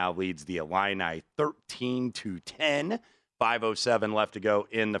Indiana now leads the Illini 13-10. 5:07 left to go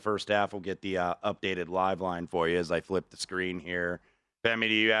in the first half. We'll get the updated live line for you as I flip the screen here. Femi,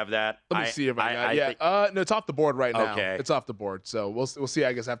 do you have that? Let me see if I got no, it's off the board right now. Okay. It's off the board. So we'll see,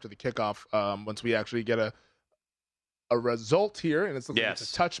 I guess, after the kickoff, once we actually get a result here, and it's looking like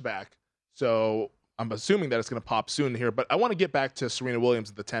it's a touchback. So I'm assuming that it's going to pop soon here. But I want to get back to Serena Williams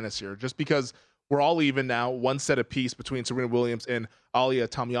at the tennis here, just because we're all even now, one set apiece between Serena Williams and Alia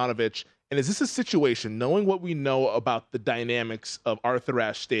Tomljanovic. And is this a situation, knowing what we know about the dynamics of Arthur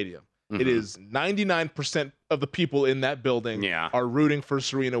Ashe Stadium, it is 99% of the people in that building are rooting for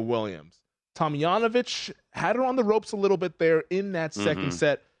Serena Williams. Tomljanovic had her on the ropes a little bit there in that second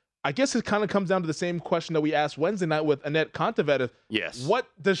set. I guess it kind of comes down to the same question that we asked Wednesday night with Annette Kontaveit. Yes. What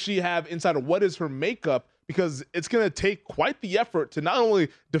does she have inside of what is her makeup? Because it's going to take quite the effort to not only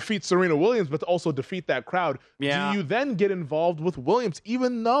defeat Serena Williams, but to also defeat that crowd. Yeah. Do you then get involved with Williams,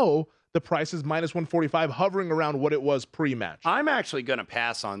 even though the price is minus 145, hovering around what it was pre-match? I'm actually going to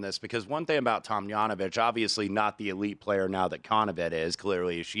pass on this because one thing about Tomljanovic, obviously not the elite player now that Kontaveit is.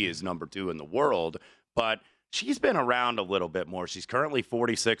 Clearly, she is number 2 in the world, but she's been around a little bit more. She's currently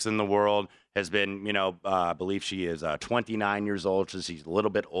 46 in the world, has been, I believe she is 29 years old, so she's a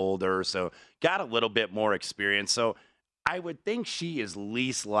little bit older, so got a little bit more experience. So I would think she is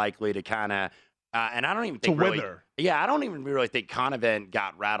least likely to kind of, and I don't even think I don't even really think Kontaveit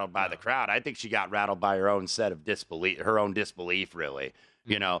got rattled by the crowd. I think she got rattled by her own disbelief, really.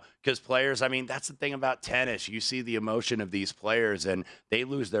 Because players, I mean, that's the thing about tennis. You see the emotion of these players, and they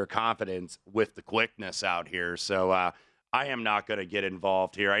lose their confidence with the quickness out here. So I am not going to get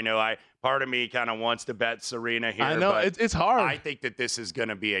involved here. I know part of me kind of wants to bet Serena here. I know, but it's hard. I think that this is going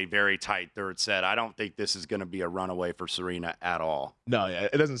to be a very tight third set. I don't think this is going to be a runaway for Serena at all. No,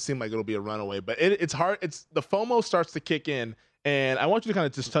 it doesn't seem like it'll be a runaway, but it's hard. The FOMO starts to kick in, and I want you to kind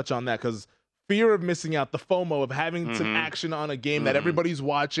of just touch on that because fear of missing out, the FOMO of having some action on a game that everybody's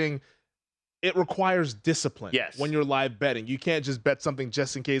watching, it requires discipline. Yes. When you're live betting, you can't just bet something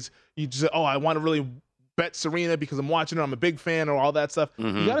just in case you just, I want to really bet Serena because I'm watching her, I'm a big fan, or all that stuff.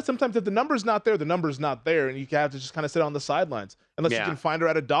 You got to sometimes, if the number's not there, the number's not there, and you have to just kind of sit on the sidelines unless you can find her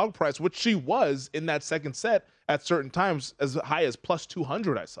at a dog price, which she was in that second set at certain times as high as plus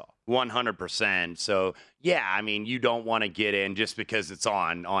 200 I saw. 100%. So, yeah, I mean, you don't want to get in just because it's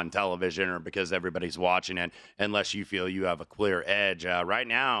on television or because everybody's watching it unless you feel you have a clear edge. Right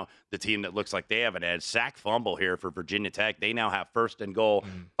now, the team that looks like they have an edge, sack fumble here for Virginia Tech. They now have first and goal,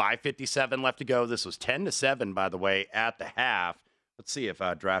 5:57 left to go. This was 10-7, by the way, at the half. Let's see if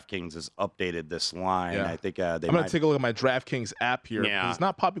DraftKings has updated this line. I think I'm going to take a look at my DraftKings app here. Yeah. It's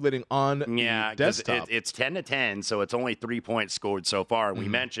not populating on the desktop. It's 10-10, so it's only 3 points scored so far. We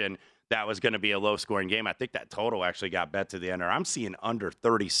mentioned that was going to be a low-scoring game. I think that total actually got bet to the under. I'm seeing under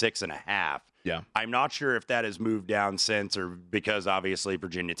 36.5. Yeah. I'm not sure if that has moved down since or because, obviously,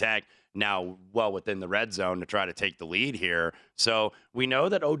 Virginia Tech now well within the red zone to try to take the lead here. So we know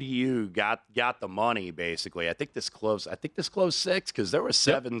that ODU got the money, basically. I think this closed 6 because there were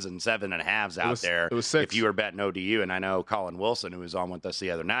 7s and 7.5s out there. It was 6. If you were betting ODU, and I know Colin Wilson, who was on with us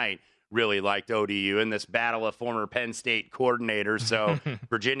the other night, really liked ODU in this battle of former Penn State coordinators. So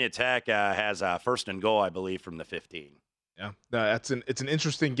Virginia Tech has first and goal, I believe, from the 15. Yeah, it's an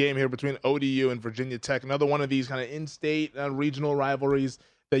interesting game here between ODU and Virginia Tech. Another one of these kind of in-state regional rivalries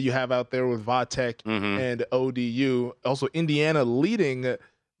that you have out there with Va-Tech and ODU. Also, Indiana leading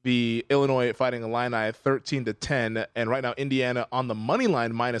the Illinois Fighting Illini at 13-10, and right now Indiana on the money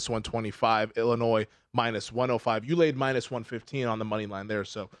line -125, Illinois -105. You laid -115 on the money line there,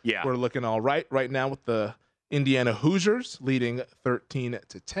 so we're looking all right now with the Indiana Hoosiers leading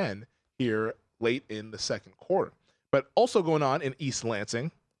 13-10 here late in the second quarter. But also going on in East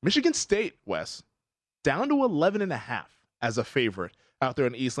Lansing, Michigan State, Wes, down to 11.5 as a favorite out there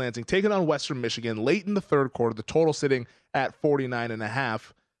in East Lansing, taking on Western Michigan late in the third quarter. The total sitting at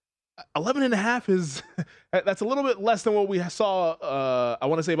 49.5. 11.5 is that's a little bit less than what we saw. I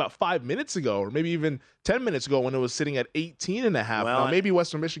want to say about 5 minutes ago, or maybe even 10 minutes ago, when it was sitting at 18.5. Well, now maybe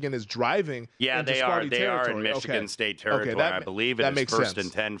Western Michigan is driving. Yeah, they are. They are in Michigan State territory. I believe it is first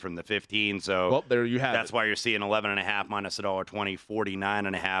and 10 from the 15. So well, there you have. That's why you're seeing 11.5 minus $1.20,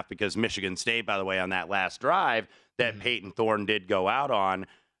 49.5. Because Michigan State, by the way, on that last drive that Peyton Thorne did go out on,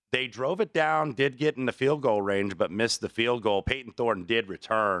 they drove it down, did get in the field goal range, but missed the field goal. Peyton Thorne did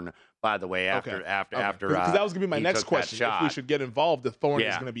return, by the way, after because that was going to be my next question. If we should get involved, if Thorne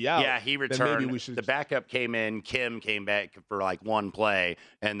is going to be out. Yeah, he returned. Maybe we should. The backup came in. Kim came back for like one play,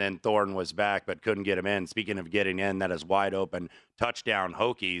 and then Thorne was back, but couldn't get him in. Speaking of getting in, that is wide open touchdown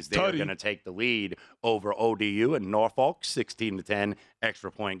Hokies. They are going to take the lead over ODU and Norfolk, 16-10.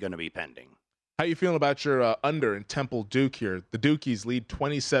 Extra point going to be pending. How you feeling about your under in Temple Duke here? The Dukies lead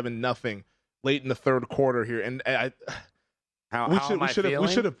 27-0 late in the third quarter here, and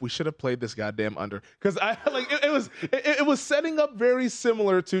we should have played this goddamn under because it was setting up very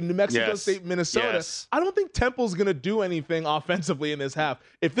similar to New Mexico State, Minnesota. Yes. I don't think Temple's gonna do anything offensively in this half.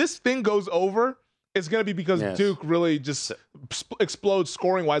 If this thing goes over, it's going to be because Duke really just explodes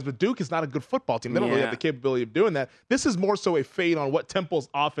scoring-wise, but Duke is not a good football team. They don't really have the capability of doing that. This is more so a fade on what Temple's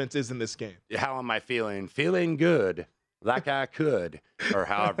offense is in this game. How am I feeling? Feeling good, like I could, or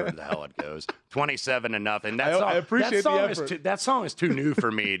however the hell it goes. 27-0. I appreciate the effort. That song is too new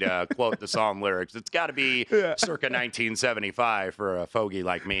for me to quote the song lyrics. It's got to be circa 1975 for a fogey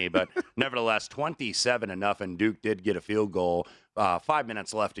like me. But nevertheless, 27-0, and Duke did get a field goal. 5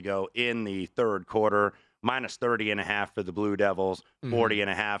 minutes left to go in the third quarter. Minus 30.5 for the Blue Devils,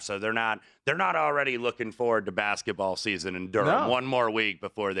 40.5. So they're not already looking forward to basketball season in Durham. No. One more week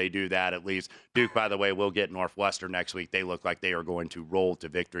before they do that, at least. Duke, by the way, will get Northwestern next week. They look like they are going to roll to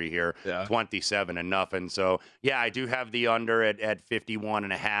victory here, 27-0. So I do have the under at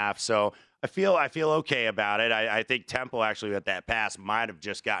 51.5. So I feel okay about it. I think Temple actually at that pass might have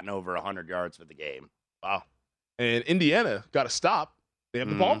just gotten over 100 yards for the game. Wow. And Indiana got to stop. They have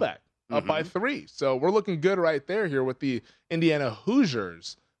the ball back. Up by 3. So we're looking good right there here with the Indiana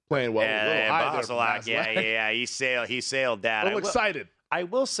Hoosiers playing well. He sailed that. A little excited. I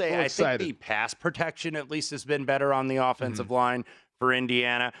will say, I think the pass protection at least has been better on the offensive line for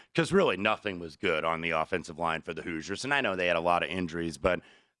Indiana because really nothing was good on the offensive line for the Hoosiers. And I know they had a lot of injuries, but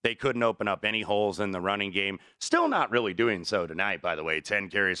they couldn't open up any holes in the running game. Still not really doing so tonight, by the way. 10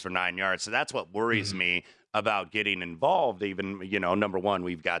 carries for 9 yards. So that's what worries me about getting involved. Even, number one,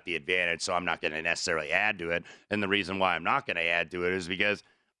 we've got the advantage, so I'm not going to necessarily add to it. And the reason why I'm not going to add to it is because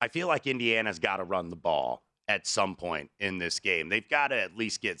I feel like Indiana's got to run the ball at some point in this game. They've got to at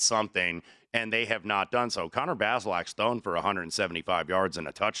least get something, and they have not done so. Connor Bazelak's thrown for 175 yards and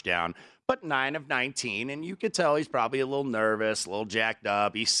a touchdown, but 9 of 19, and you could tell he's probably a little nervous, a little jacked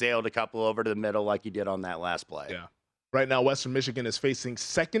up. He sailed a couple over to the middle like he did on that last play. Yeah. Right now, Western Michigan is facing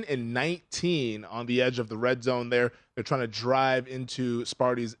 2nd and 19 on the edge of the red zone there. They're trying to drive into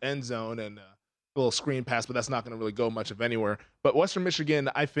Sparty's end zone and a little screen pass, but that's not going to really go much of anywhere. But Western Michigan,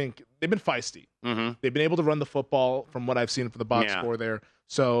 I think, they've been feisty. They've been able to run the football from what I've seen from the box score there.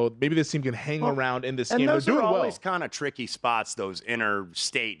 So maybe this team can hang around in this game. Those They're doing are always well. kind of tricky spots, those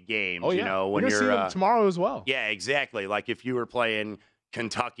interstate games, when you're see them tomorrow as well. Yeah, exactly. Like if you were playing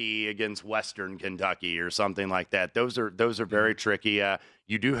Kentucky against Western Kentucky or something like that. Those are very tricky.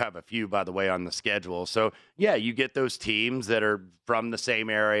 You do have a few, by the way, on the schedule. So, yeah, you get those teams that are from the same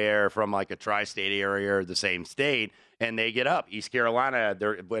area or from like a tri-state area or the same state, and they get up. East Carolina,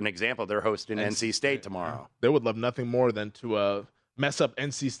 they're an example. They're hosting NC State tomorrow. They would love nothing more than to mess up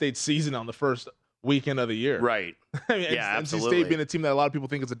NC State's season on the first weekend of the year. Right. I mean, yeah, NC absolutely. State being a team that a lot of people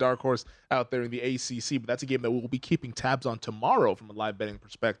think is a dark horse out there in the ACC, but that's a game that we'll be keeping tabs on tomorrow from a live betting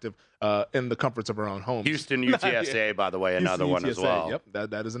perspective in the comforts of our own homes. Houston UTSA, by the way, another one as well. Yep,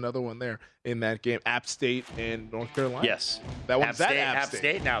 that is another one there in that game. App State and North Carolina. Yes. That one's App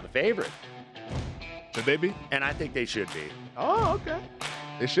State now the favorite. Should they be? And I think they should be. Oh, okay.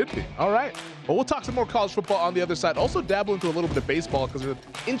 They should be. All right. Well, we'll talk some more college football on the other side. Also dabble into a little bit of baseball because there's an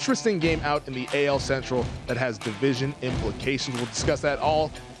interesting game out in the AL Central that has division implications. We'll discuss that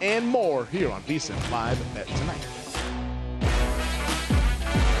all and more here on VSiN Live Bet Tonight.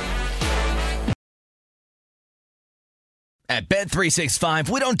 At Bet365,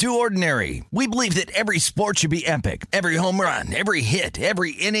 we don't do ordinary. We believe that every sport should be epic. Every home run, every hit,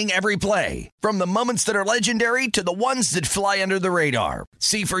 every inning, every play. From the moments that are legendary to the ones that fly under the radar.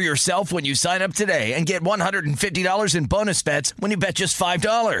 See for yourself when you sign up today and get $150 in bonus bets when you bet just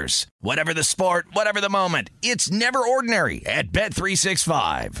 $5. Whatever the sport, whatever the moment, it's never ordinary at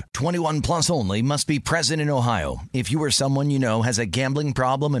Bet365. 21 plus only. Must be present in Ohio. If you or someone you know has a gambling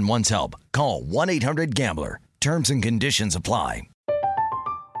problem and wants help, call 1-800-GAMBLER. Terms and conditions apply.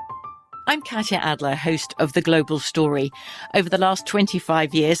 I'm Katya Adler, host of The Global Story. Over the last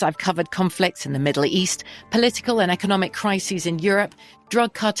 25 years, I've covered conflicts in the Middle East, political and economic crises in Europe,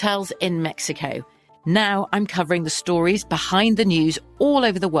 drug cartels in Mexico. Now I'm covering the stories behind the news all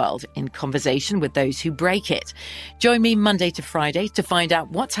over the world in conversation with those who break it. Join me Monday to Friday to find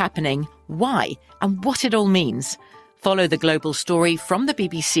out what's happening, why, and what it all means. Follow The Global Story from the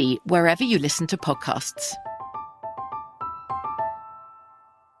BBC wherever you listen to podcasts.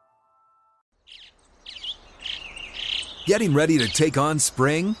 Getting ready to take on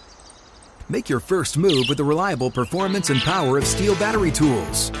spring? Make your first move with the reliable performance and power of Steel battery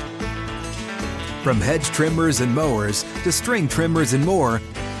tools. From hedge trimmers and mowers to string trimmers and more,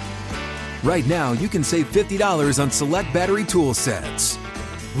 right now you can save $50 on select battery tool sets.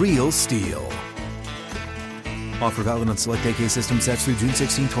 Real Steel. Offer valid on select AK system sets through June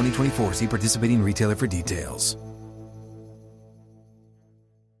 16, 2024. See participating retailer for details.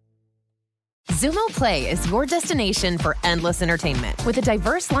 Xumo Play is your destination for endless entertainment. With a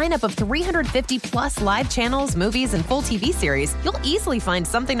diverse lineup of 350 plus live channels, movies, and full TV series, you'll easily find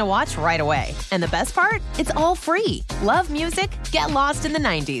something to watch right away. And the best part? It's all free. Love music? Get lost in the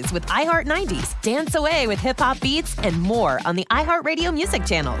 90s with iHeart 90s, dance away with hip-hop beats, and more on the iHeartRadio music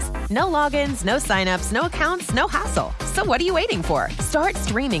channels. No logins, no signups, no accounts, no hassle. So what are you waiting for? Start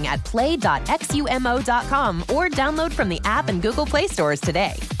streaming at play.xumo.com or download from the app and Google Play stores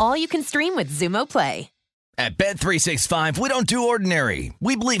today. All you can stream with Xumo Play. At Bet365, we don't do ordinary.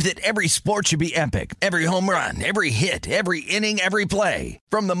 We believe that every sport should be epic. Every home run, every hit, every inning, every play.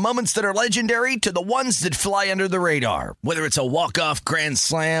 From the moments that are legendary to the ones that fly under the radar. Whether it's a walk-off grand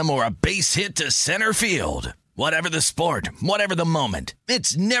slam or a base hit to center field. Whatever the sport, whatever the moment,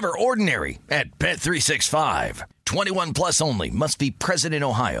 it's never ordinary at Bet365. 21 plus only. Must be present in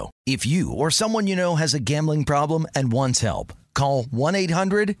Ohio. If you or someone you know has a gambling problem and wants help, call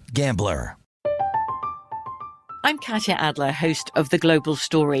 1-800-GAMBLER. I'm Katya Adler, host of The Global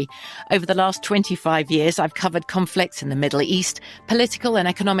Story. Over the last 25 years, I've covered conflicts in the Middle East, political and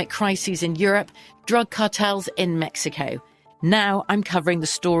economic crises in Europe, drug cartels in Mexico. Now I'm covering the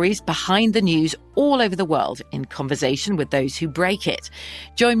stories behind the news all over the world in conversation with those who break it.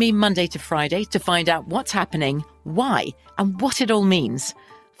 Join me Monday to Friday to find out what's happening, why, and what it all means.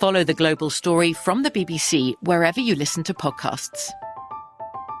 Follow The Global Story from the BBC wherever you listen to podcasts.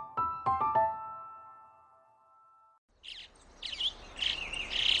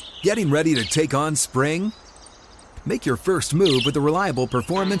 Getting ready to take on spring? Make your first move with the reliable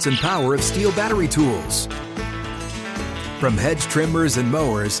performance and power of Steel battery tools. From hedge trimmers and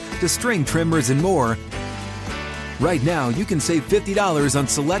mowers to string trimmers and more, right now you can save $50 on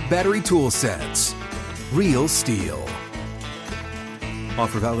select battery tool sets. Real Steel.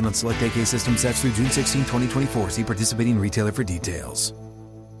 Offer valid on select AK system sets through June 16, 2024. See participating retailer for details.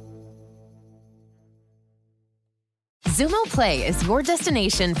 Zumo Play is your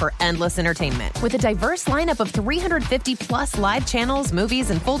destination for endless entertainment. With a diverse lineup of 350 plus live channels, movies,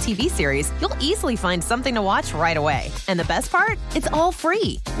 and full TV series, you'll easily find something to watch right away. And the best part? It's all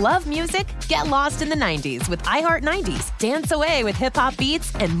free. Love music? Get lost in the 90s with iHeart 90s, dance away with hip hop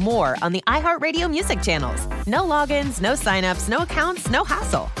beats, and more on the iHeartRadio music channels. No logins, no signups, no accounts, no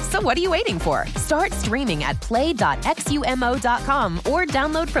hassle. So what are you waiting for? Start streaming at play.xumo.com or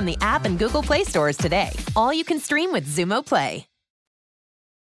download from the app and Google Play stores today. All you can stream with Zumo Play.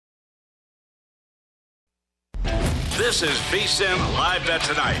 This is VSiN Live Bet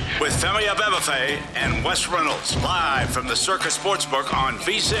Tonight with Femi Abebefe and Wes Reynolds, live from the Circus Sportsbook on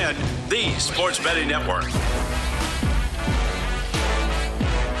VSiN, the sports betting network.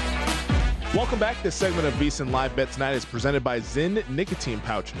 Welcome back. This segment of VSiN Live Bet Tonight is presented by Zyn Nicotine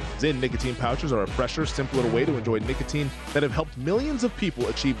Pouches. Zyn Nicotine Pouches are a fresher, simpler way to enjoy nicotine that have helped millions of people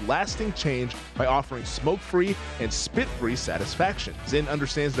achieve lasting change by offering smoke-free and spit-free satisfaction. Zyn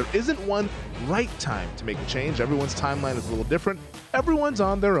understands there isn't one right time to make a change. Everyone's timeline is a little different. Everyone's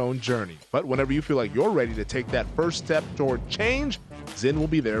on their own journey. But whenever you feel like you're ready to take that first step toward change, Zyn will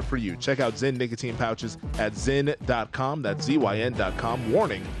be there for you. Check out Zyn Nicotine Pouches at Zyn.com. That's ZYN.com.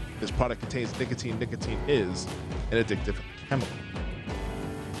 Warning: this product contains nicotine. Nicotine is an addictive chemical.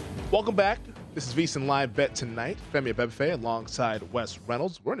 Welcome back. This is VSiN Live Bet Tonight. Femi Abebefe alongside Wes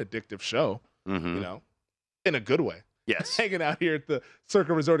Reynolds. We're an addictive show, you know, in a good way. Yes. Hanging out here at the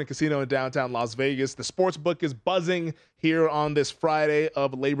Circa Resort and Casino in downtown Las Vegas. The sports book is buzzing here on this Friday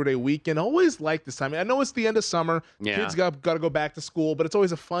of Labor Day weekend. Always like this time. I know it's the end of summer. Yeah. Kids got to go back to school, but it's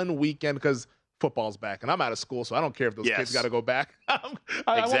always a fun weekend because football's back, and I'm out of school, so I don't care if those kids got to go back.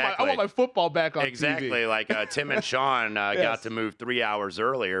 I want my football back on TV. Like Tim and Sean got to move 3 hours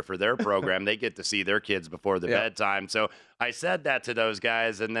earlier for their program. They get to see their kids before the bedtime. So I said that to those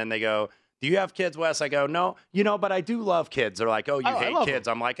guys, and then they go, "Do you have kids, Wes?" I go, "No, but I do love kids." They're like, "Oh, you hate kids."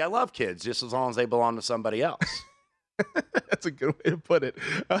 I'm like, "I love kids just as long as they belong to somebody else." That's a good way to put it.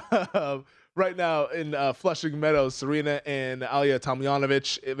 Right now in Flushing Meadows, Serena and Alya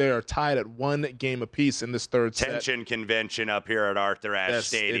Tomljanovic, they are tied at 1 game apiece in this third set. Tension convention up here at Arthur Ashe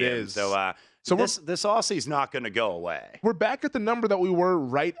Stadium. It is. So this Aussie's not going to go away. We're back at the number that we were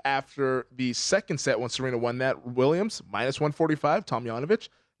right after the second set when Serena won that. Williams, minus 145, Tomljanovic,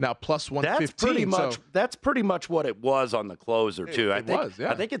 now plus 115. That's pretty much what it was on the closer, too. I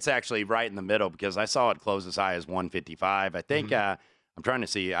think it's actually right in the middle because I saw it close as high as 155. I think I'm trying to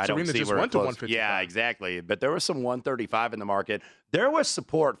see. I don't see just where went it to closed. 155. Yeah, exactly. But there was some 135 in the market. There was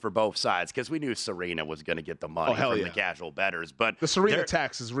support for both sides because we knew Serena was going to get the money from the casual bettors. But the Serena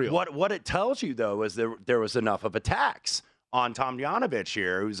tax is real. What it tells you, though, is there was enough of a tax on Tomljanovic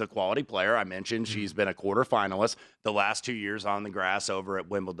here, who's a quality player. I mentioned she's been a quarterfinalist the last 2 years on the grass over at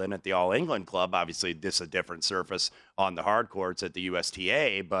Wimbledon at the All England Club. Obviously, this is a different surface on the hard courts at the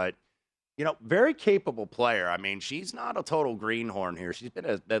USTA, but very capable player. I mean, she's not a total greenhorn here. She's been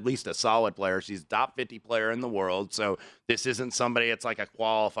at least a solid player. She's a top 50 player in the world. So this isn't somebody that's like a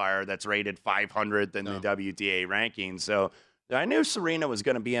qualifier that's rated 500th in the WTA rankings. So I knew Serena was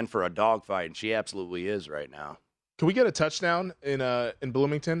going to be in for a dogfight, and she absolutely is right now. Can we get a touchdown in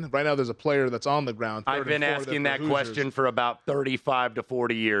Bloomington? Right now there's a player that's on the ground. I've been asking that question for about 35 to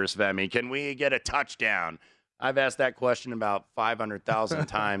 40 years, Femi. Can we get a touchdown? I've asked that question about 500,000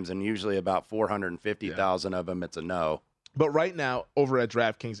 times, and usually about 450,000 of them, it's a no. But right now, over at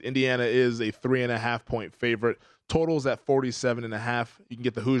DraftKings, Indiana is a 3.5-point favorite. Totals at 47.5. You can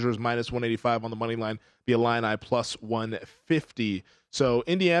get the Hoosiers minus 185 on the money line, the Illini plus 150. So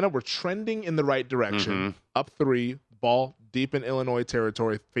Indiana, we're trending in the right direction. Up 3, ball deep in Illinois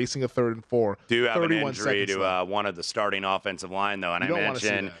territory, facing a 3rd and 4. Do have an injury to one of the starting offensive line, though, and I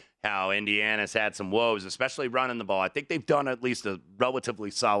mentioned how Indiana's had some woes, especially running the ball. I think they've done at least a relatively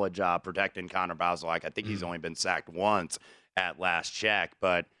solid job protecting Connor Bazelak. I think he's only been sacked once at last check.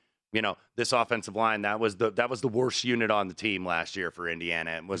 But, this offensive line, that was the worst unit on the team last year for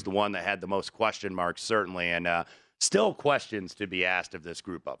Indiana. It was the one that had the most question marks, certainly, and still questions to be asked of this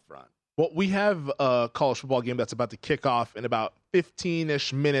group up front. Well, we have a college football game that's about to kick off in about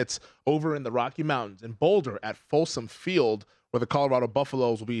 15-ish minutes over in the Rocky Mountains in Boulder at Folsom Field, where the Colorado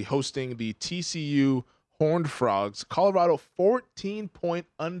Buffaloes will be hosting the TCU Horned Frogs. Colorado 14-point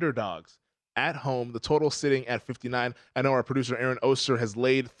underdogs at home. The total sitting at 59. I know our producer Aaron Oster has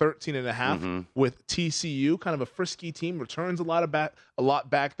laid 13.5 with TCU. Kind of a frisky team. Returns a lot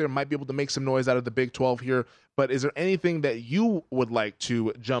back there. Might be able to make some noise out of the Big 12 here. But is there anything that you would like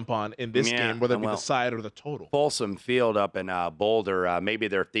to jump on in this game, whether it be the side or the total? Folsom Field up in Boulder, maybe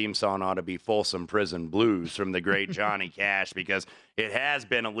their theme song ought to be Folsom Prison Blues from the great Johnny Cash, because it has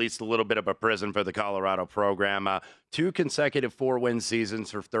been at least a little bit of a prison for the Colorado program. 2 consecutive 4-win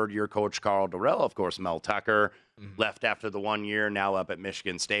seasons for third-year coach Carl Dorrell. Of course, Mel Tucker left after the 1 year, now up at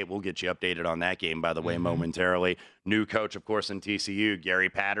Michigan State. We'll get you updated on that game, by the way, momentarily. New coach, of course, in TCU, Gary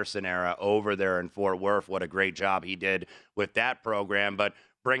Patterson era over there in Fort Worth. What a great job he did with that program. But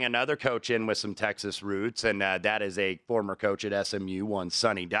bring another coach in with some Texas roots, and that is a former coach at SMU, one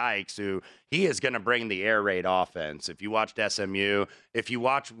Sonny Dykes, who he is going to bring the air raid offense. If you watched SMU, if you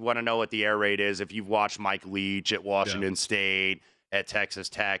want to know what the air raid is, if you've watched Mike Leach at Washington State, at Texas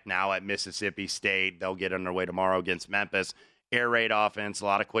Tech, now at Mississippi State, they'll get underway tomorrow against Memphis. Air raid offense, a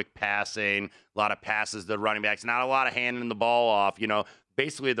lot of quick passing, a lot of passes to the running backs, not a lot of handing the ball off.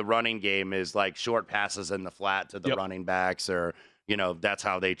 Basically the running game is like short passes in the flat to the running backs, or that's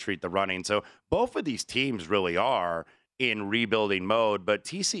how they treat the running. So both of these teams really are in rebuilding mode, but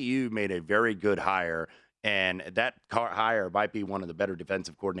TCU made a very good hire, and that hire might be one of the better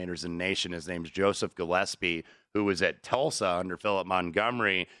defensive coordinators in the nation. His name's Joseph Gillespie, who was at Tulsa under Philip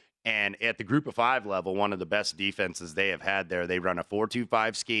Montgomery, and at the Group of 5 level, one of the best defenses they have had there. They run a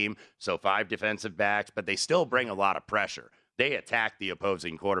 4-2-5 scheme, so 5 defensive backs, but they still bring a lot of pressure. They attack the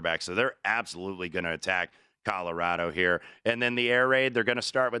opposing quarterback, so they're absolutely going to attack Colorado here. And then the air raid, they're going to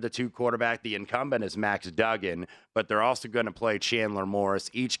start with the 2 quarterback. The incumbent is Max Duggan, but they're also going to play Chandler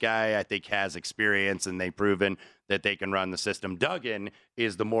Morris. Each guy, I think, has experience, and they've proven that they can run the system. Duggan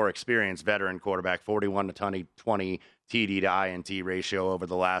is the more experienced veteran quarterback, 41 to 20 TD to INT ratio over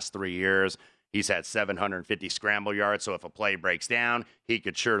the last 3 years. He's had 750 scramble yards, so if a play breaks down, he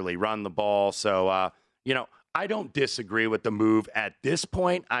could surely run the ball. So, I don't disagree with the move at this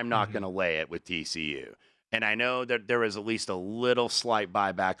point. I'm not going to lay it with TCU. And I know that there is at least a little slight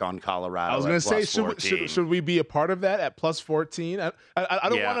buyback on Colorado. I was going to say, should we be a part of that at plus 14? I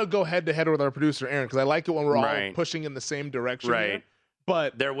don't want to go head-to-head with our producer, Aaron, because I like it when we're all pushing in the same direction. Right. Here.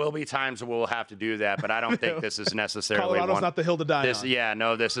 But there will be times where we'll have to do that, but I don't think this is necessarily Colorado's not the hill to die on. Yeah,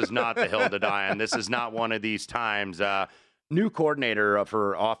 no, this is not the hill to die on. This is not one of these times. New coordinator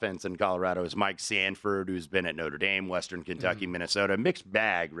for offense in Colorado is Mike Sanford, who's been at Notre Dame, Western Kentucky, Minnesota. Mixed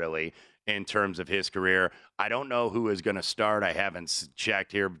bag, really, in terms of his career. I don't know who is going to start. I haven't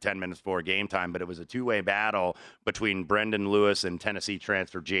checked here 10 minutes before game time, but it was a 2-way battle between Brendan Lewis and Tennessee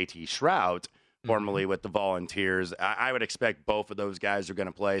transfer J.T. Shrout, formerly with the Volunteers. I would expect both of those guys are going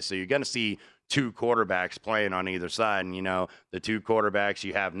to play. So you're going to see 2 quarterbacks playing on either side. And, the 2 quarterbacks,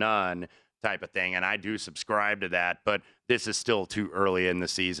 you have none type of thing. And I do subscribe to that. But this is still too early in the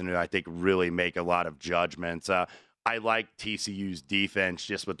season to, I think, really make a lot of judgments. I like TCU's defense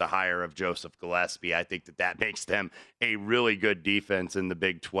just with the hire of Joseph Gillespie. I think that makes them a really good defense in the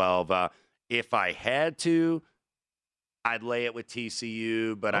Big 12. If I had to, I'd lay it with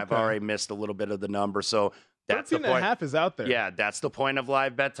TCU, but I've already missed a little bit of the number. So that's the point. 13.5 is out there. Yeah, that's the point of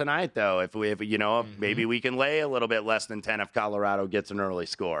live bet tonight, though. If maybe we can lay a little bit less than 10 if Colorado gets an early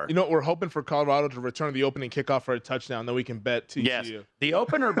score. We're hoping for Colorado to return the opening kickoff for a touchdown, then we can bet TCU. Yes. The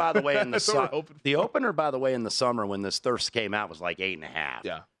opener, by the way, in the summer when this thirst came out was like 8.5.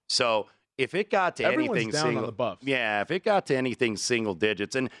 Yeah. So if it got to anything down on the Buffs. Yeah, if it got to anything single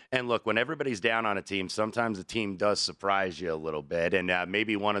digits, and look, when everybody's down on a team, sometimes the team does surprise you a little bit, and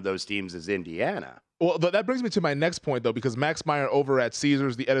maybe one of those teams is Indiana. Well, that brings me to my next point, though, because Max Meyer over at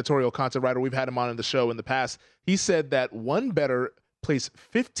Caesars, the editorial content writer, we've had him on in the show in the past, he said that one bettor placed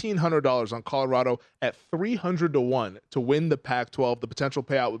 $1,500 on Colorado at 300-1 to win the Pac-12. The potential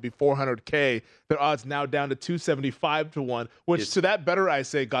payout would be $400K. Their odds now down to 275-1. Which to that bettor, I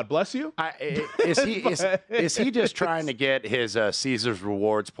say, God bless you. Is he just trying to get his Caesars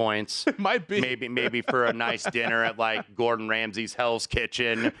rewards points? It might be. Maybe for a nice dinner at like Gordon Ramsay's Hell's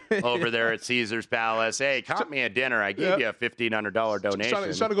Kitchen over there at Caesars Palace. Hey, comp me a dinner. I gave you a $1,500 donation.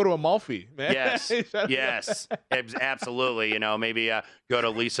 He's trying to go to Amalfi, man. Yes, absolutely. Maybe go to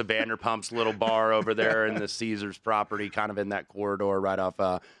Lisa Vanderpump's little bar over there in the Caesars property, kind of in that corridor right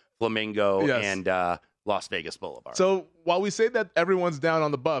off Flamingo and Las Vegas Boulevard. So while we say that everyone's down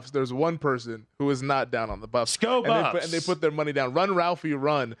on the Buffs, there's one person who is not down on the Buffs. Go Buffs! And they put their money down. Run, Ralphie,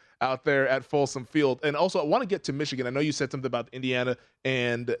 run out there at Folsom Field. And also, I want to get to Michigan. I know you said something about Indiana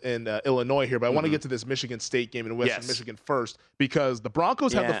and Illinois here, but I want to get to this Michigan State game in Western Michigan first, because the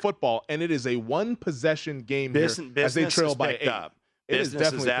Broncos have the football, and it is a one-possession game here as they trail by 8.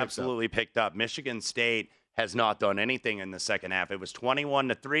 Business is absolutely picked up. Michigan State has not done anything in the second half. It was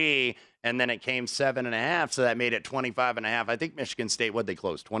 21-3, and then it came 7.5, so that made it 25.5. I think Michigan State, what'd they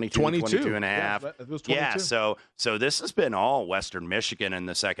close? 22.5. Yeah, it was 22. Yeah, so this has been all Western Michigan in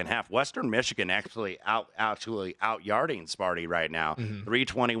the second half. Western Michigan actually out-yarding Sparty right now,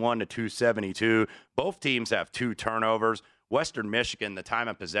 321 to 272. Both teams have 2 turnovers. Western Michigan, the time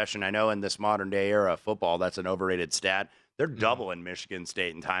of possession, I know in this modern day era of football, that's an overrated stat. They're doubling Michigan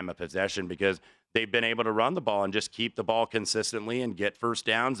State in time of possession because they've been able to run the ball and just keep the ball consistently and get first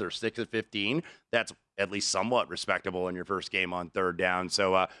downs. They're 6 of 15. That's at least somewhat respectable in your first game on third down.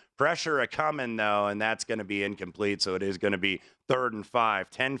 So pressure a-coming, though, and that's going to be incomplete. So it is going to be 3rd and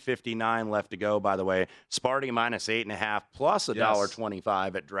 5. 10:59 left to go, by the way. Sparty minus 8.5 plus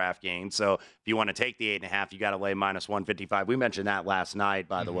 $1.25 at DraftKings. So if you want to take the 8.5, you got to lay minus 155. We mentioned that last night,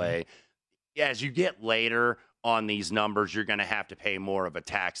 by the way. As you get later on these numbers, you're going to have to pay more of a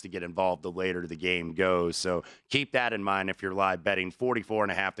tax to get involved the later the game goes. So keep that in mind if you're live betting.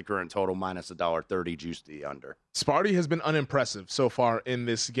 44.5 the current total, minus $1.30 juice to the under. Sparty has been unimpressive so far in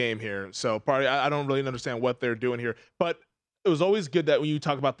this game here. So Sparty, I don't really understand what they're doing here, but it was always good that when you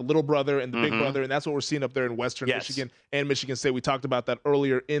talk about the little brother and the big brother, and that's what we're seeing up there in Western Michigan and Michigan State. We talked about that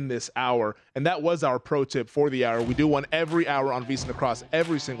earlier in this hour, and that was our pro tip for the hour. We do one every hour on VSiN across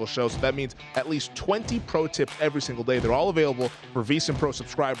every single show, so that means at least 20 pro tips every single day. They're all available for VSiN Pro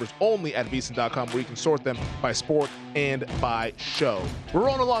subscribers only at VSiN.com, where you can sort them by sport and by show. We're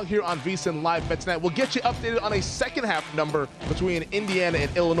rolling along here on VSiN Live Bet tonight. We'll get you updated on a second half number between Indiana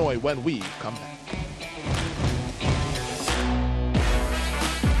and Illinois when we come back.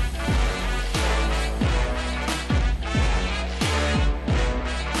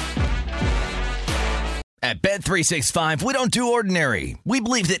 At Bet365, we don't do ordinary. We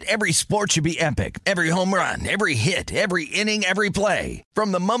believe that every sport should be epic. Every home run, every hit, every inning, every play.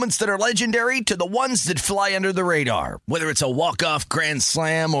 From the moments that are legendary to the ones that fly under the radar. Whether it's a walk-off grand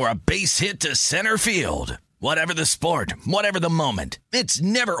slam or a base hit to center field. Whatever the sport, whatever the moment. It's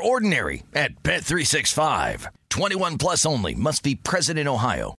never ordinary at Bet365. 21 plus only. Must be present in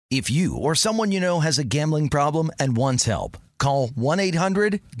Ohio. If you or someone you know has a gambling problem and wants help, call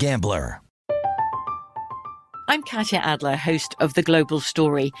 1-800-GAMBLER. I'm Katya Adler, host of The Global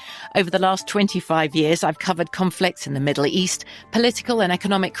Story. Over the last 25 years, I've covered conflicts in the Middle East, political and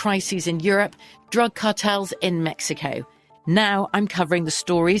economic crises in Europe, drug cartels in Mexico. Now I'm covering the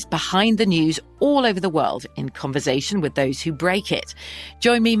stories behind the news all over the world in conversation with those who break it.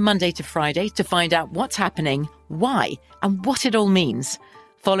 Join me Monday to Friday to find out what's happening, why, and what it all means.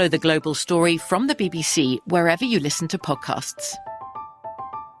 Follow The Global Story from the BBC wherever you listen to podcasts.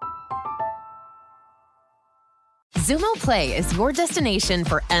 Xumo Play is your destination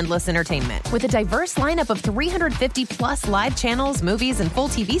for endless entertainment. With a diverse lineup of 350 plus live channels, movies, and full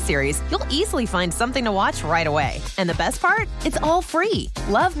TV series, you'll easily find something to watch right away. And the best part? It's all free.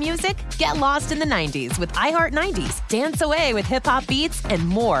 Love music? Get lost in the 90s with iHeart 90s, dance away with hip-hop beats, and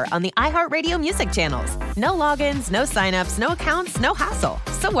more on the iHeartRadio music channels. No logins, no signups, no accounts, no hassle.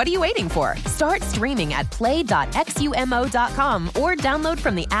 So what are you waiting for? Start streaming at play.xumo.com or download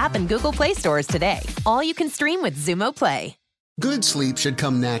from the app and Google Play stores today. All you can stream with Xumo Play. Good sleep should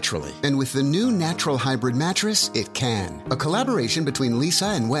come naturally, and with the new Natural Hybrid mattress, it can. A collaboration between Lisa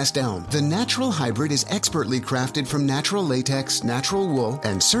and West Elm, the Natural Hybrid is expertly crafted from natural latex, natural wool,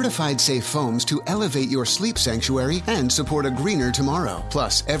 and certified safe foams to elevate your sleep sanctuary and support a greener tomorrow.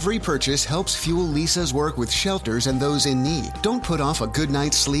 Plus, every purchase helps fuel Lisa's work with shelters and those in need. Don't put off a good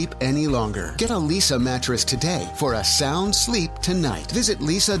night's sleep any longer. Get a Lisa mattress today for a sound sleep tonight. Visit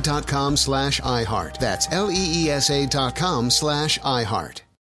lisa.com/iHeart. That's LEESA.com/iHeart.